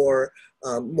layout more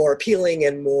appealing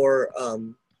and more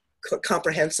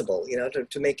comprehensible,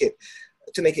 to make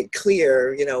it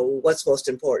clear, what's most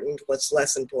important, what's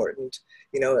less important,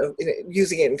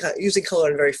 using color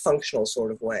in a very functional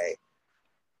sort of way.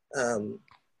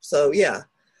 So yeah,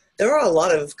 there are a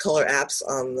lot of color apps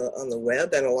on the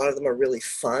web, and a lot of them are really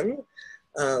fun.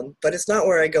 But it's not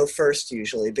where I go first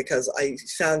usually, because I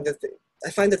find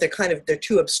that they're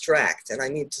too abstract, and I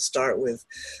need to start with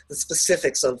the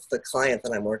specifics of the client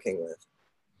that I'm working with.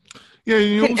 Yeah,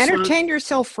 you can entertain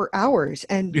yourself for hours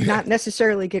and not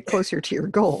necessarily get closer to your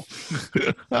goal.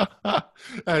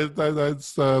 That's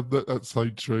so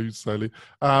true, Sally.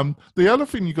 The other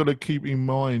thing you've got to keep in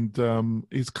mind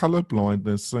is colour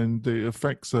blindness, and it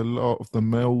affects a lot of the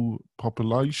male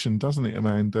population, doesn't it,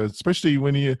 Amanda? Especially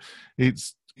when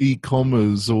it's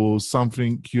e-commerce or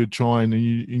something you're trying and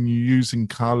you're using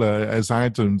colour, as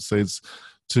Adam says,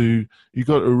 you've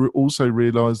got to also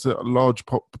realise that a large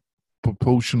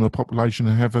proportion of the population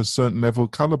have a certain level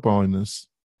of color blindness.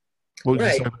 What would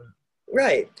you say?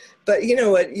 Right. But you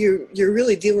know what, you're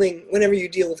really dealing, whenever you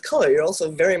deal with color, you're also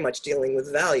very much dealing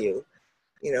with value,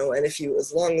 you know, and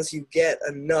as long as you get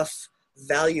enough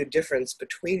value difference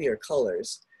between your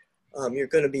colors, you're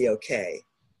going to be okay,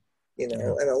 you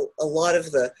know. And a lot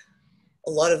of the,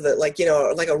 like, you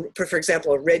know, like for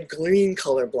example, a red-green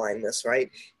color blindness, right?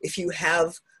 If you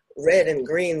have red and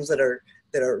greens that are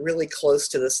really close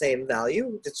to the same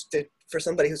value, for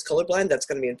somebody who's colorblind, that's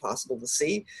going to be impossible to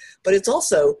see. But it's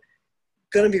also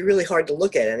going to be really hard to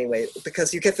look at anyway,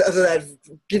 because you get that,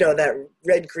 you know, that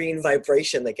red-green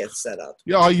vibration that gets set up.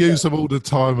 Yeah, I use them all the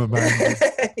time, Amanda.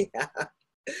 Yeah.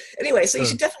 Anyway, so you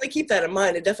should definitely keep that in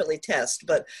mind and definitely test.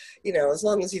 But, you know, as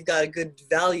long as you've got a good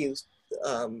value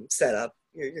set up,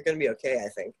 you're going to be okay, I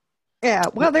think. Yeah,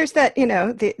 well, there's that, you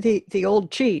know, the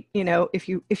old cheat, you know, if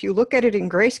you look at it in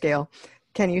grayscale,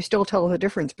 can you still tell the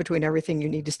difference between everything you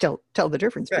need to still tell the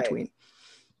difference between?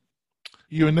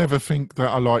 You would never think that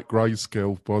I like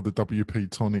grayscale by the WP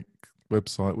Tonic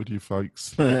website, would you,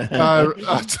 folks? But I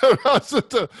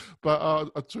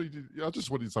just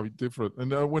wanted something different.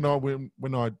 And when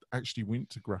I actually went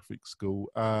to graphic school,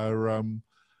 that,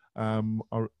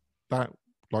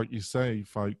 like you say,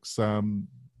 folks, do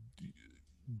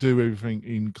everything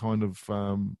in kind of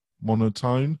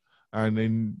monotone, and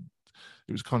then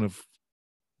it was kind of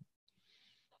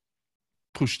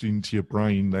pushed into your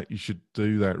brain that you should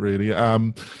do that, really.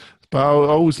 But I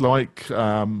always like,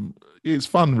 it's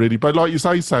fun, really. But like you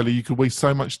say, Sally, you could waste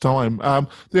so much time.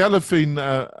 The other thing,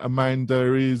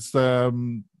 Amanda, is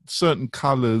certain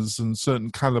colours and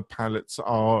certain colour palettes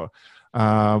are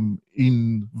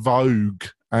in vogue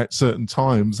at certain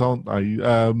times, aren't they?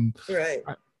 Right.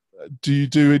 Do you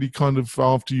do any kind of,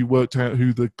 after you worked out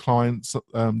who the client's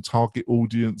target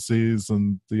audience is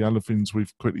and the other things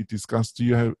we've quickly discussed,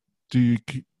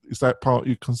 is that part of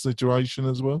your consideration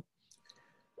as well?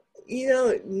 You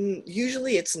know,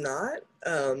 usually it's not.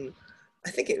 I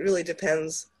think it really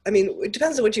depends. I mean, it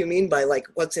depends on what you mean by, like,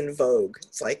 what's in vogue.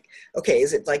 It's like, okay,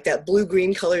 is it like that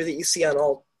blue-green color that you see on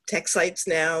all tech sites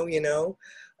now, you know?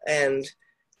 And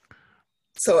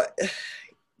so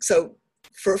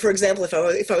for example,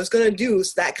 if I was going to do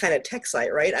that kind of tech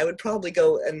site, right, I would probably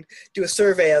go and do a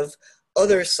survey of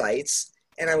other sites,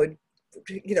 and I would,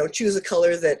 you know, choose a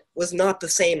color that was not the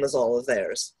same as all of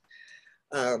theirs.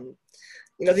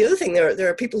 You know, the other thing, there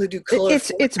are people who do color.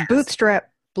 It's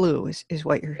bootstrap blue is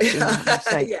what you're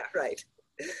saying. Yeah, right.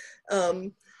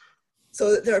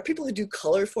 So there are people who do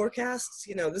color forecasts.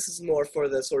 You know, this is more for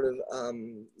the sort of,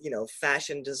 you know,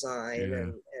 fashion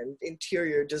design and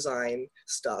interior design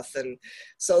stuff. And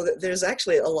so there's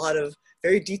actually a lot of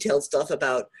very detailed stuff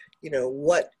about, you know,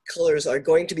 what colors are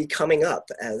going to be coming up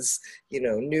as, you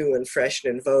know, new and fresh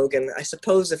and in vogue. And I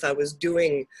suppose if I was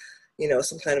doing, you know,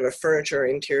 some kind of a furniture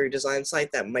interior design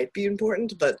site, that might be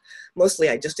important, but mostly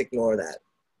I just ignore that.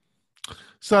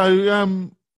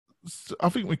 So I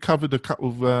think we covered a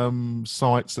couple of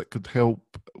sites that could help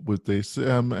with this.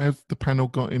 Have the panel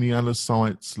got any other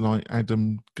sites, like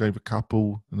Adam gave a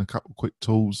couple, and a couple of quick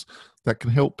tools that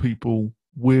can help people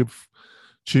with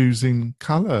choosing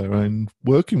colour and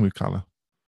working with colour?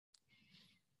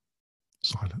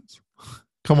 Silence.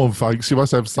 Come on, folks, you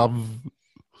must have some.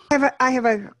 I have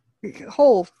a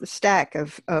whole stack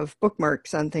of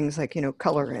bookmarks on things like, you know,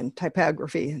 color and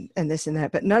typography and this and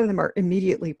that, but none of them are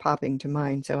immediately popping to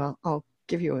mind. So I'll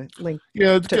give you a link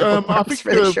to the I think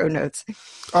for the show notes.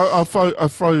 I'll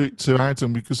throw it to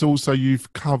Adam, because also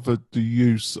you've covered the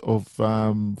use of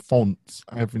fonts,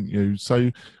 haven't you? So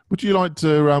would you like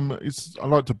to, I'd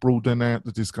like to broaden out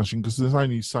the discussion, because there's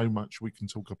only so much we can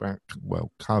talk about,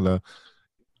 well, colour.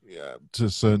 Yeah, to a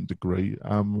certain degree.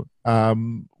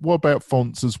 What about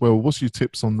fonts as well? What's your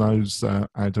tips on those,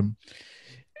 Adam?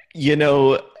 You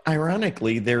know,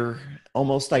 ironically, they're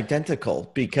almost identical,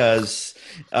 because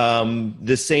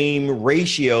the same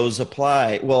ratios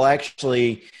apply. Well,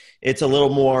 actually, it's a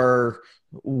little more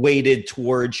weighted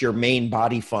towards your main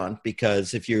body font,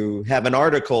 because if you have an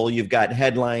article, you've got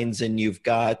headlines and you've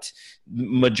got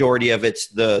majority of it's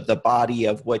the body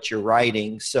of what you're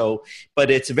writing. So, but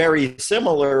it's very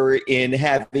similar in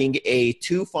having a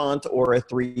 2 font or a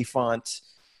 3 font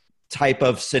type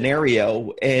of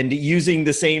scenario, and using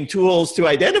the same tools to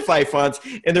identify fonts.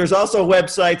 And there's also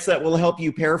websites that will help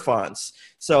you pair fonts.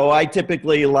 So I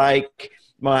typically like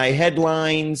my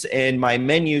headlines and my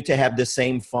menu to have the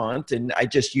same font, and I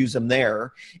just use them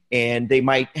there. And they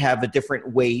might have a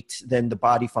different weight than the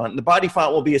body font. And the body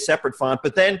font will be a separate font,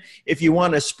 but then if you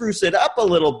want to spruce it up a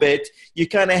little bit, you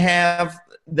kind of have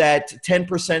that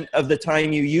 10% of the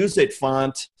time you use it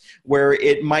font where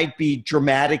it might be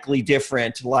dramatically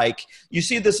different. Like you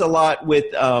see this a lot with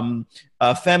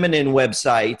feminine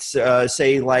websites,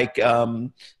 say like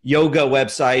yoga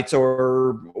websites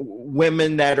or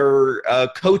women that are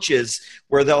coaches,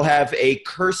 where they'll have a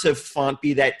cursive font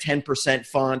be that 10%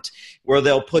 font, where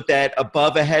they'll put that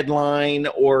above a headline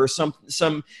or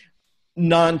some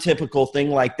non-typical thing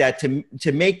like that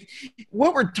to make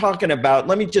what we're talking about.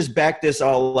 Let me just back this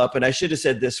all up, and I should have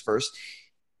said this first.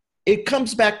 It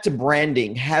comes back to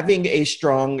branding, having a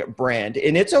strong brand.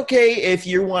 And it's okay if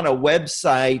you want a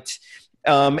website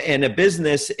and a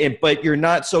business, but you're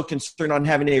not so concerned on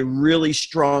having a really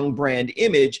strong brand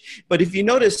image. But if you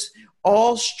notice,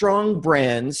 all strong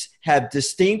brands have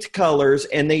distinct colors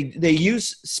and they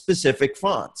use specific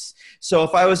fonts. So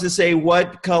if I was to say,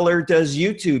 what color does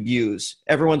YouTube use?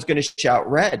 Everyone's going to shout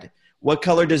red. What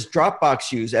color does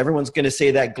Dropbox use? Everyone's going to say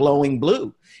that glowing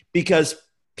blue, because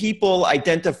people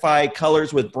identify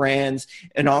colors with brands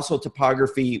and also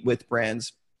topography with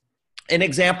brands. An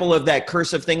example of that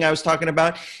cursive thing I was talking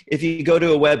about, if you go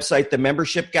to a website, the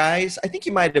Membership Guys, I think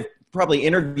you might have probably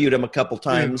interviewed him a couple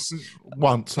times.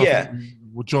 Once. Yeah.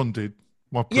 Well, John did.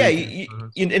 And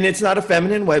it's not a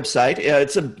feminine website.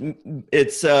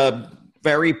 It's a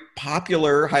very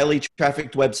popular, highly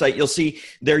trafficked website. You'll see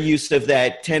their use of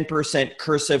that 10%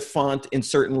 cursive font in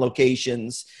certain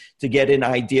locations to get an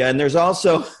idea. And there's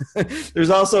also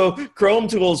Chrome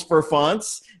tools for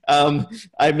fonts.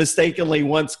 I mistakenly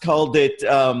once called it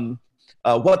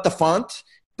What the Font,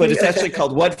 but it's actually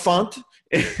called What Font.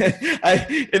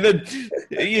 It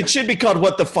should be called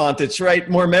What the Font. It's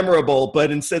more memorable, but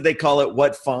instead they call it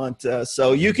What Font.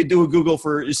 So you could do a Google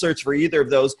search for either of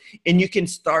those, and you can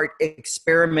start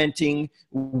experimenting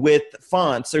with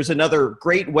fonts. There's another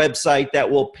great website that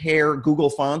will pair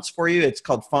Google fonts for you. It's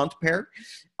called Font Pair.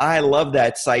 I love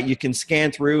that site. You can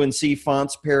scan through and see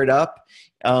fonts paired up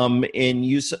and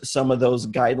use some of those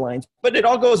guidelines. But it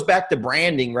all goes back to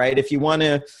branding, right? If you want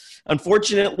to,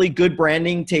 unfortunately, good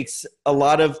branding takes a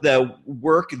lot of the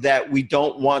work that we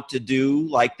don't want to do,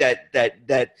 like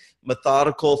that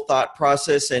methodical thought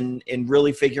process and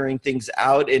really figuring things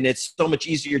out. And it's so much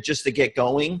easier just to get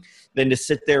going than to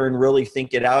sit there and really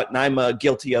think it out. And I'm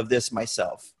guilty of this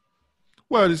myself.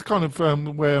 Well, it's kind of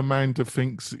where Amanda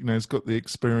thinks, has got the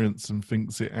experience and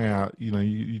thinks it out.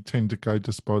 You tend to go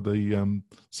just by the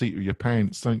seat of your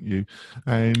pants, don't you?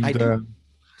 And I do.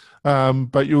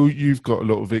 But you've got a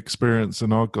lot of experience,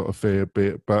 and I've got a fair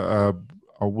bit, but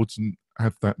I wouldn't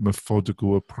have that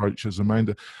methodical approach as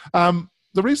Amanda.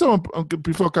 The reason,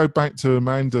 before I go back to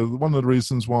Amanda, one of the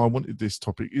reasons why I wanted this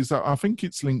topic is that I think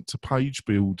it's linked to page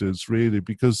builders, really,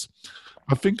 because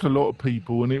I think a lot of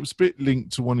people, and it was a bit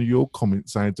linked to one of your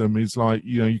comments, Adam, is like,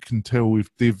 you can tell with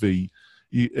Divi,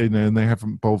 and they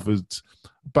haven't bothered.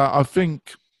 But I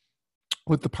think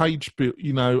with the page build,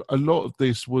 a lot of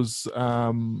this was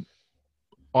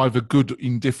either good,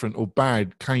 indifferent, or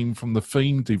bad, came from the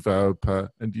theme developer,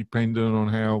 and depending on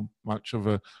how much of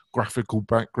a graphical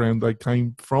background they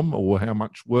came from or how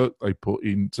much work they put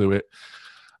into it.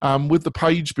 With the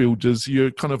page builders,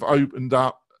 you kind of opened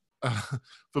up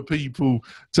for people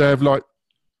to have like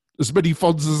as many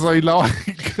fonts as they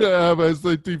like as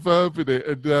they develop it,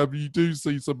 and you do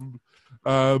see some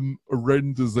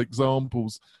horrendous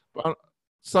examples. But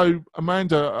so,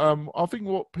 Amanda, I think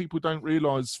what people don't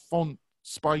realise, font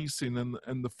spacing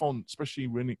and the font, especially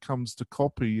when it comes to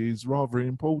copy, is rather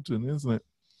important, isn't it?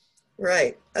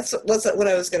 Right. That's what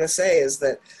I was going to say, is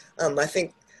that I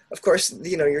think, of course,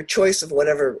 your choice of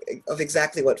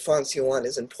exactly what fonts you want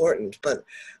is important. But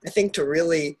I think to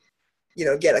really,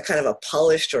 get a kind of a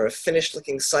polished or a finished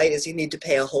looking site is you need to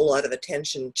pay a whole lot of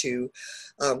attention to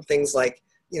things like,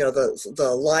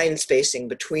 the line spacing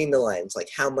between the lines, like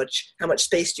how much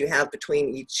space do you have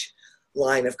between each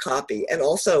line of copy. And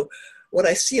also what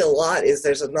I see a lot is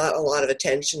there's not a lot of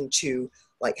attention to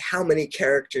like how many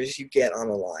characters you get on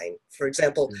a line. For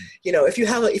example, if you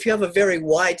have a very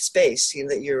wide space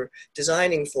that you're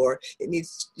designing for,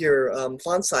 your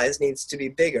font size needs to be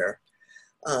bigger.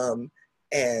 But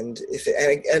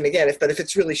if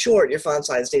it's really short, your font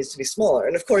size needs to be smaller.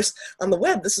 And of course, on the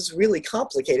web, this is really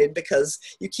complicated because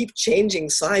you keep changing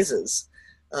sizes.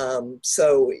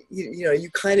 So you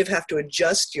kind of have to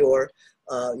adjust your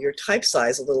type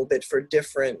size a little bit for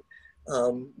different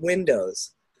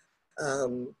windows.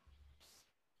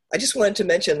 I just wanted to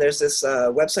mention there's this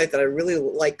website that I really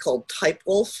like called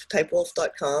Typewolf,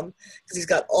 typewolf.com, because he's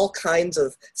got all kinds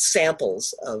of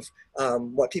samples of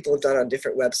what people have done on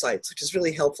different websites, which is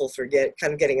really helpful for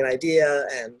getting an idea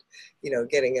and,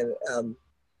 getting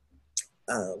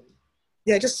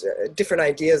different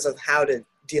ideas of how to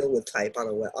deal with type on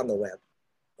the web.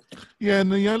 Yeah, and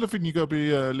the other thing you got to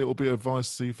be a little bit of advice,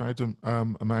 see if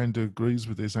Amanda agrees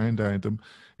with this, and Adam,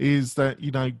 is that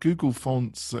Google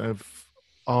Fonts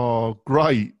are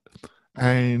great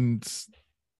and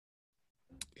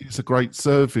it's a great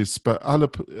service, but other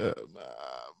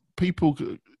people,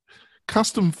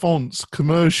 custom fonts,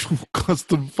 commercial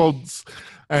custom fonts,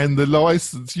 and the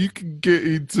license, you can get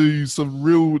into some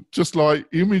real, just like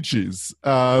images,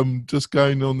 just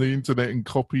going on the internet and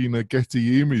copying a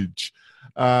Getty image.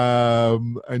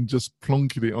 And just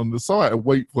plonking it on the site and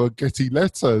wait for a Getty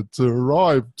letter to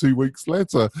arrive 2 weeks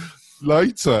later.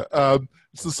 It's the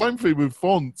same thing with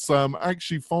fonts.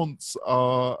 Actually, fonts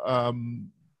are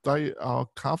they are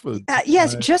covered.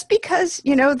 Yes, just because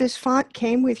this font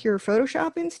came with your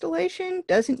Photoshop installation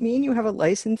doesn't mean you have a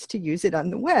license to use it on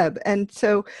the web. And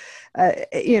so,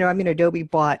 Adobe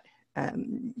bought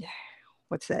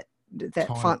what's that?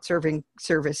 Font serving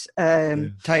service,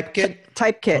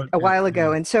 Typekit a while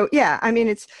ago. And so,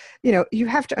 it's, you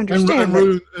have to understand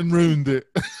and ruined it.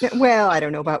 Well, I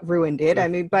don't know about ruined it. I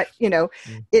mean, but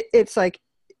it's like,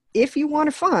 if you want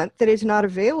a font that is not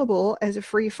available as a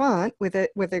free font with a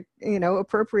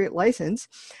appropriate license,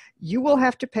 you will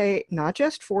have to pay not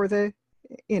just for the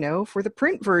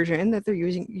print version that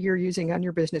you're using on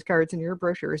your business cards and your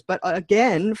brochures, but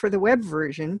again, for the web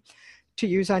version to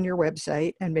use on your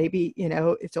website. And maybe,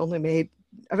 it's only made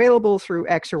available through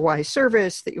X or Y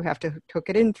service that you have to hook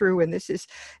it in through. And this is,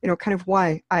 kind of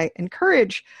why I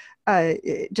encourage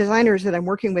designers that I'm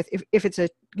working with, if it's a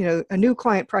new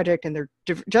client project and they're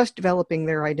just developing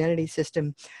their identity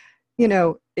system,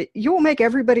 you will make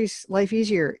everybody's life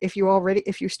easier if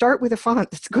you start with a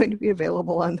font that's going to be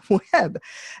available on the web.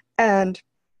 And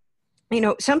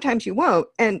sometimes you won't.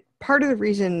 And part of the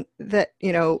reason that,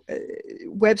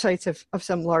 websites of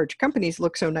some large companies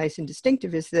look so nice and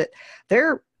distinctive is that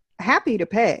they're happy to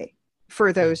pay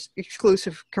for those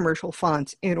exclusive commercial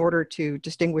fonts in order to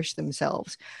distinguish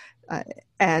themselves.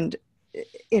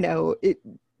 You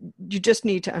just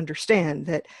need to understand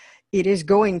that it is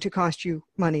going to cost you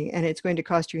money, and it's going to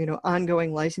cost you,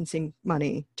 ongoing licensing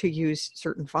money to use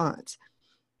certain fonts.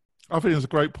 I think it's a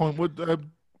great point.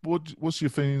 What's your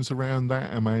feelings around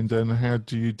that, Amanda, and how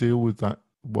do you deal with that,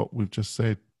 what we've just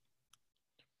said?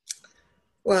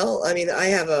 Well, I mean, I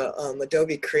have a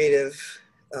Adobe Creative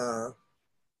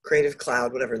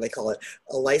Cloud, whatever they call it,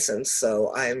 a license.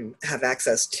 So I have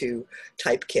access to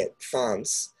Typekit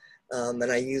fonts, and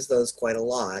I use those quite a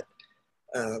lot.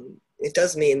 It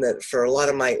does mean that for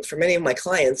many of my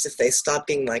clients, if they stop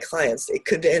being my clients, it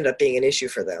could end up being an issue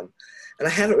for them. And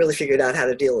I haven't really figured out how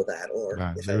to deal with that, or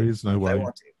there is no way. I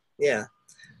want to. Yeah.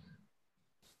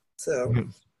 So.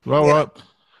 Well, yeah. Right.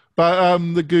 But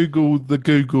the Google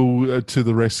to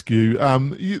the rescue.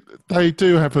 They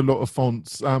do have a lot of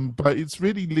fonts, but it's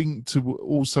really linked to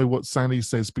also what Sally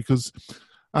says, because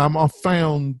I've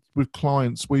found with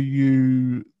clients where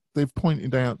they've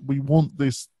pointed out, we want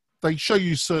this. They show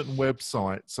you certain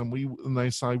websites and they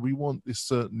say we want this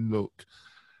certain look.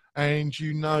 And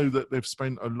that they've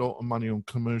spent a lot of money on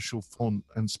commercial font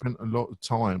and spent a lot of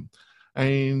time.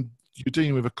 And you're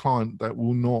dealing with a client that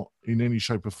will not in any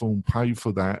shape or form pay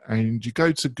for that. And you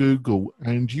go to Google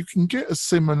and you can get a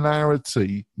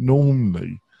similarity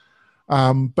normally,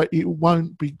 but it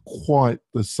won't be quite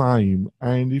the same.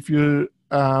 And if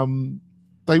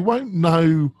they won't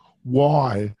know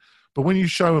why, but when you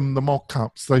show them the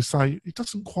mock-ups, they say it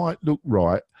doesn't quite look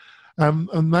right.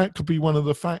 And that could be one of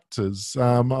the factors.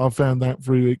 I found that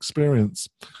through experience.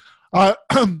 I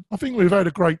think we've had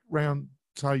a great round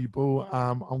table.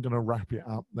 I'm going to wrap it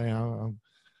up now.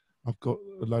 I've got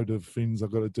a load of things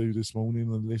I've got to do this morning.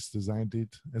 The list has added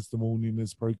as the morning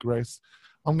has progressed.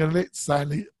 I'm going to let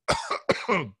Sally,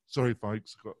 sorry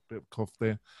folks, I've got a bit of a cough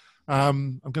there.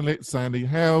 I'm going to let Sally,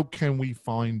 how can we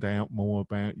find out more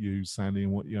about you, Sally,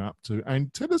 and what you're up to?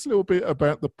 And tell us a little bit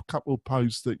about the couple of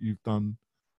posts that you've done.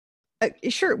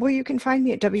 Sure. Well, you can find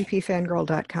me at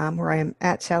wpfangirl.com, where I am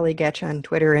at Sally Getch on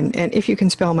Twitter. And if you can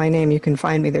spell my name, you can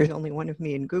find me. There's only one of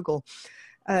me in Google.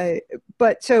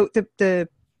 But so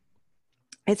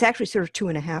it's actually sort of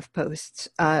 2.5 posts.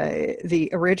 The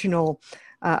original,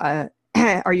 are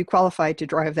you qualified to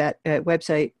drive that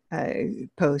website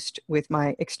post with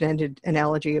my extended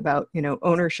analogy about,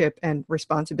 ownership and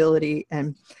responsibility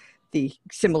and the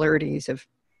similarities of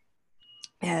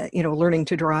learning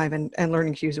to drive and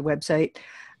learning to use a website,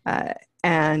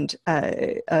 and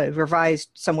a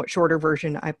revised, somewhat shorter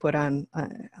version I put on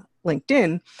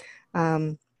LinkedIn.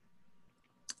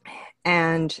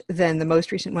 And then the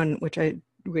most recent one,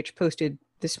 which posted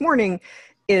this morning,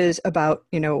 is about,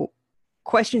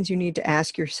 questions you need to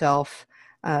ask yourself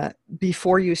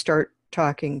before you start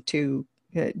talking to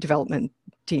development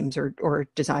teams or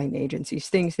design agencies,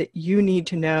 things that you need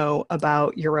to know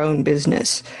about your own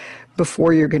business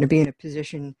before you're going to be in a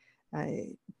position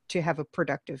to have a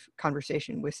productive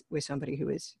conversation with somebody who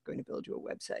is going to build you a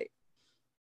website.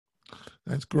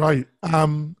 That's great.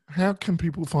 How can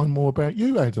people find more about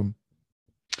you, Adam?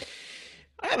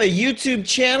 I have a YouTube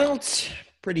channel. It's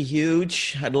pretty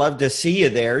huge. I'd love to see you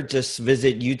there. Just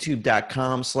visit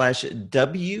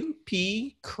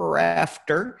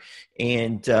youtube.com/WPCrafter.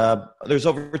 And there's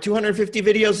over 250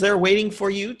 videos there waiting for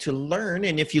you to learn.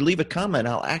 And if you leave a comment,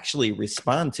 I'll actually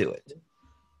respond to it.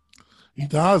 He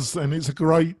does, and it's a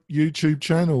great YouTube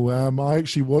channel. I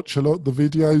actually watch a lot of the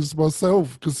videos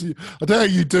myself because I don't know how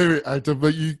you do it, Adam,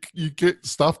 but you get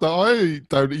stuff that I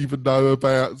don't even know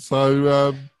about.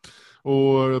 So,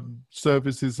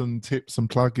 services and tips and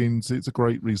plugins. It's a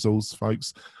great resource,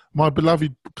 folks. My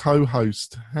beloved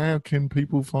co-host, how can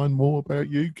people find more about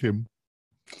you, Kim?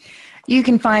 You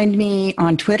can find me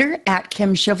on Twitter at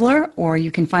Kim Shivler, or you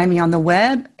can find me on the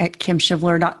web at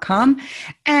kimshivler.com.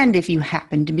 And if you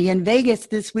happen to be in Vegas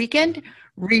this weekend,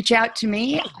 reach out to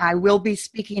me. I will be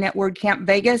speaking at WordCamp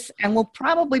Vegas, and we'll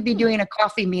probably be doing a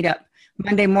coffee meetup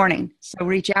Monday morning. So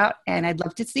reach out, and I'd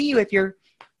love to see you if you're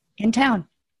in town.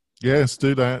 Yes,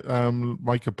 do that.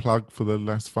 Make a plug for the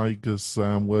Las Vegas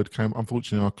WordCamp.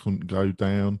 Unfortunately, I couldn't go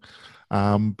down.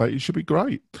 But it should be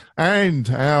great. And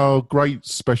our great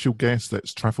special guest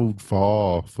that's travelled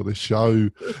far for the show,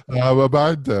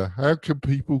 Amanda, how can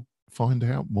people find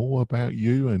out more about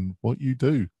you and what you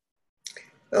do?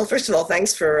 Well, first of all,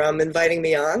 thanks for inviting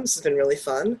me on. This has been really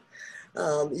fun.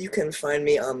 You can find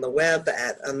me on the web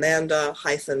at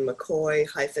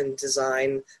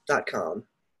amanda-mccoy-design.com.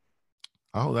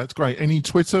 Oh, that's great. Any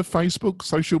Twitter, Facebook,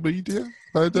 social media?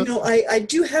 You know, I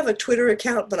do have a Twitter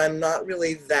account, but I'm not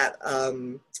really that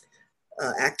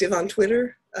active on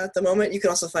Twitter at the moment. You can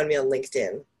also find me on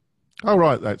LinkedIn. All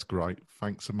right, that's great.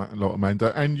 Thanks a lot,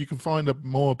 Amanda. And you can find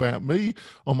more about me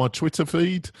on my Twitter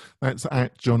feed. That's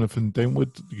at Jonathan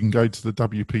Denwood. You can go to the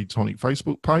WP Tonic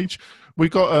Facebook page. We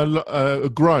got a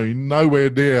growing,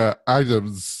 nowhere near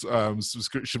Adam's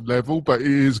subscription level, but it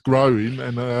is growing.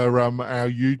 And our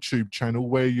YouTube channel,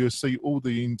 where you'll see all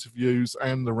the interviews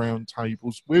and the round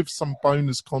tables with some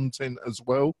bonus content as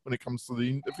well when it comes to the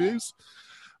interviews.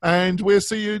 And we'll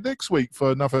see you next week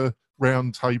for another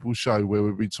round table show where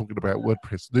we'll be talking about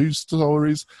WordPress news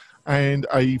stories and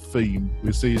a theme.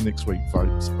 We'll see you next week,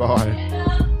 folks. Bye.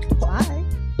 Bye.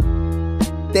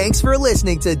 Thanks for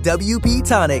listening to WP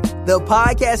Tonic, the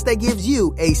podcast that gives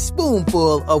you a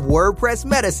spoonful of WordPress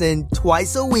medicine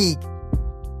twice a week.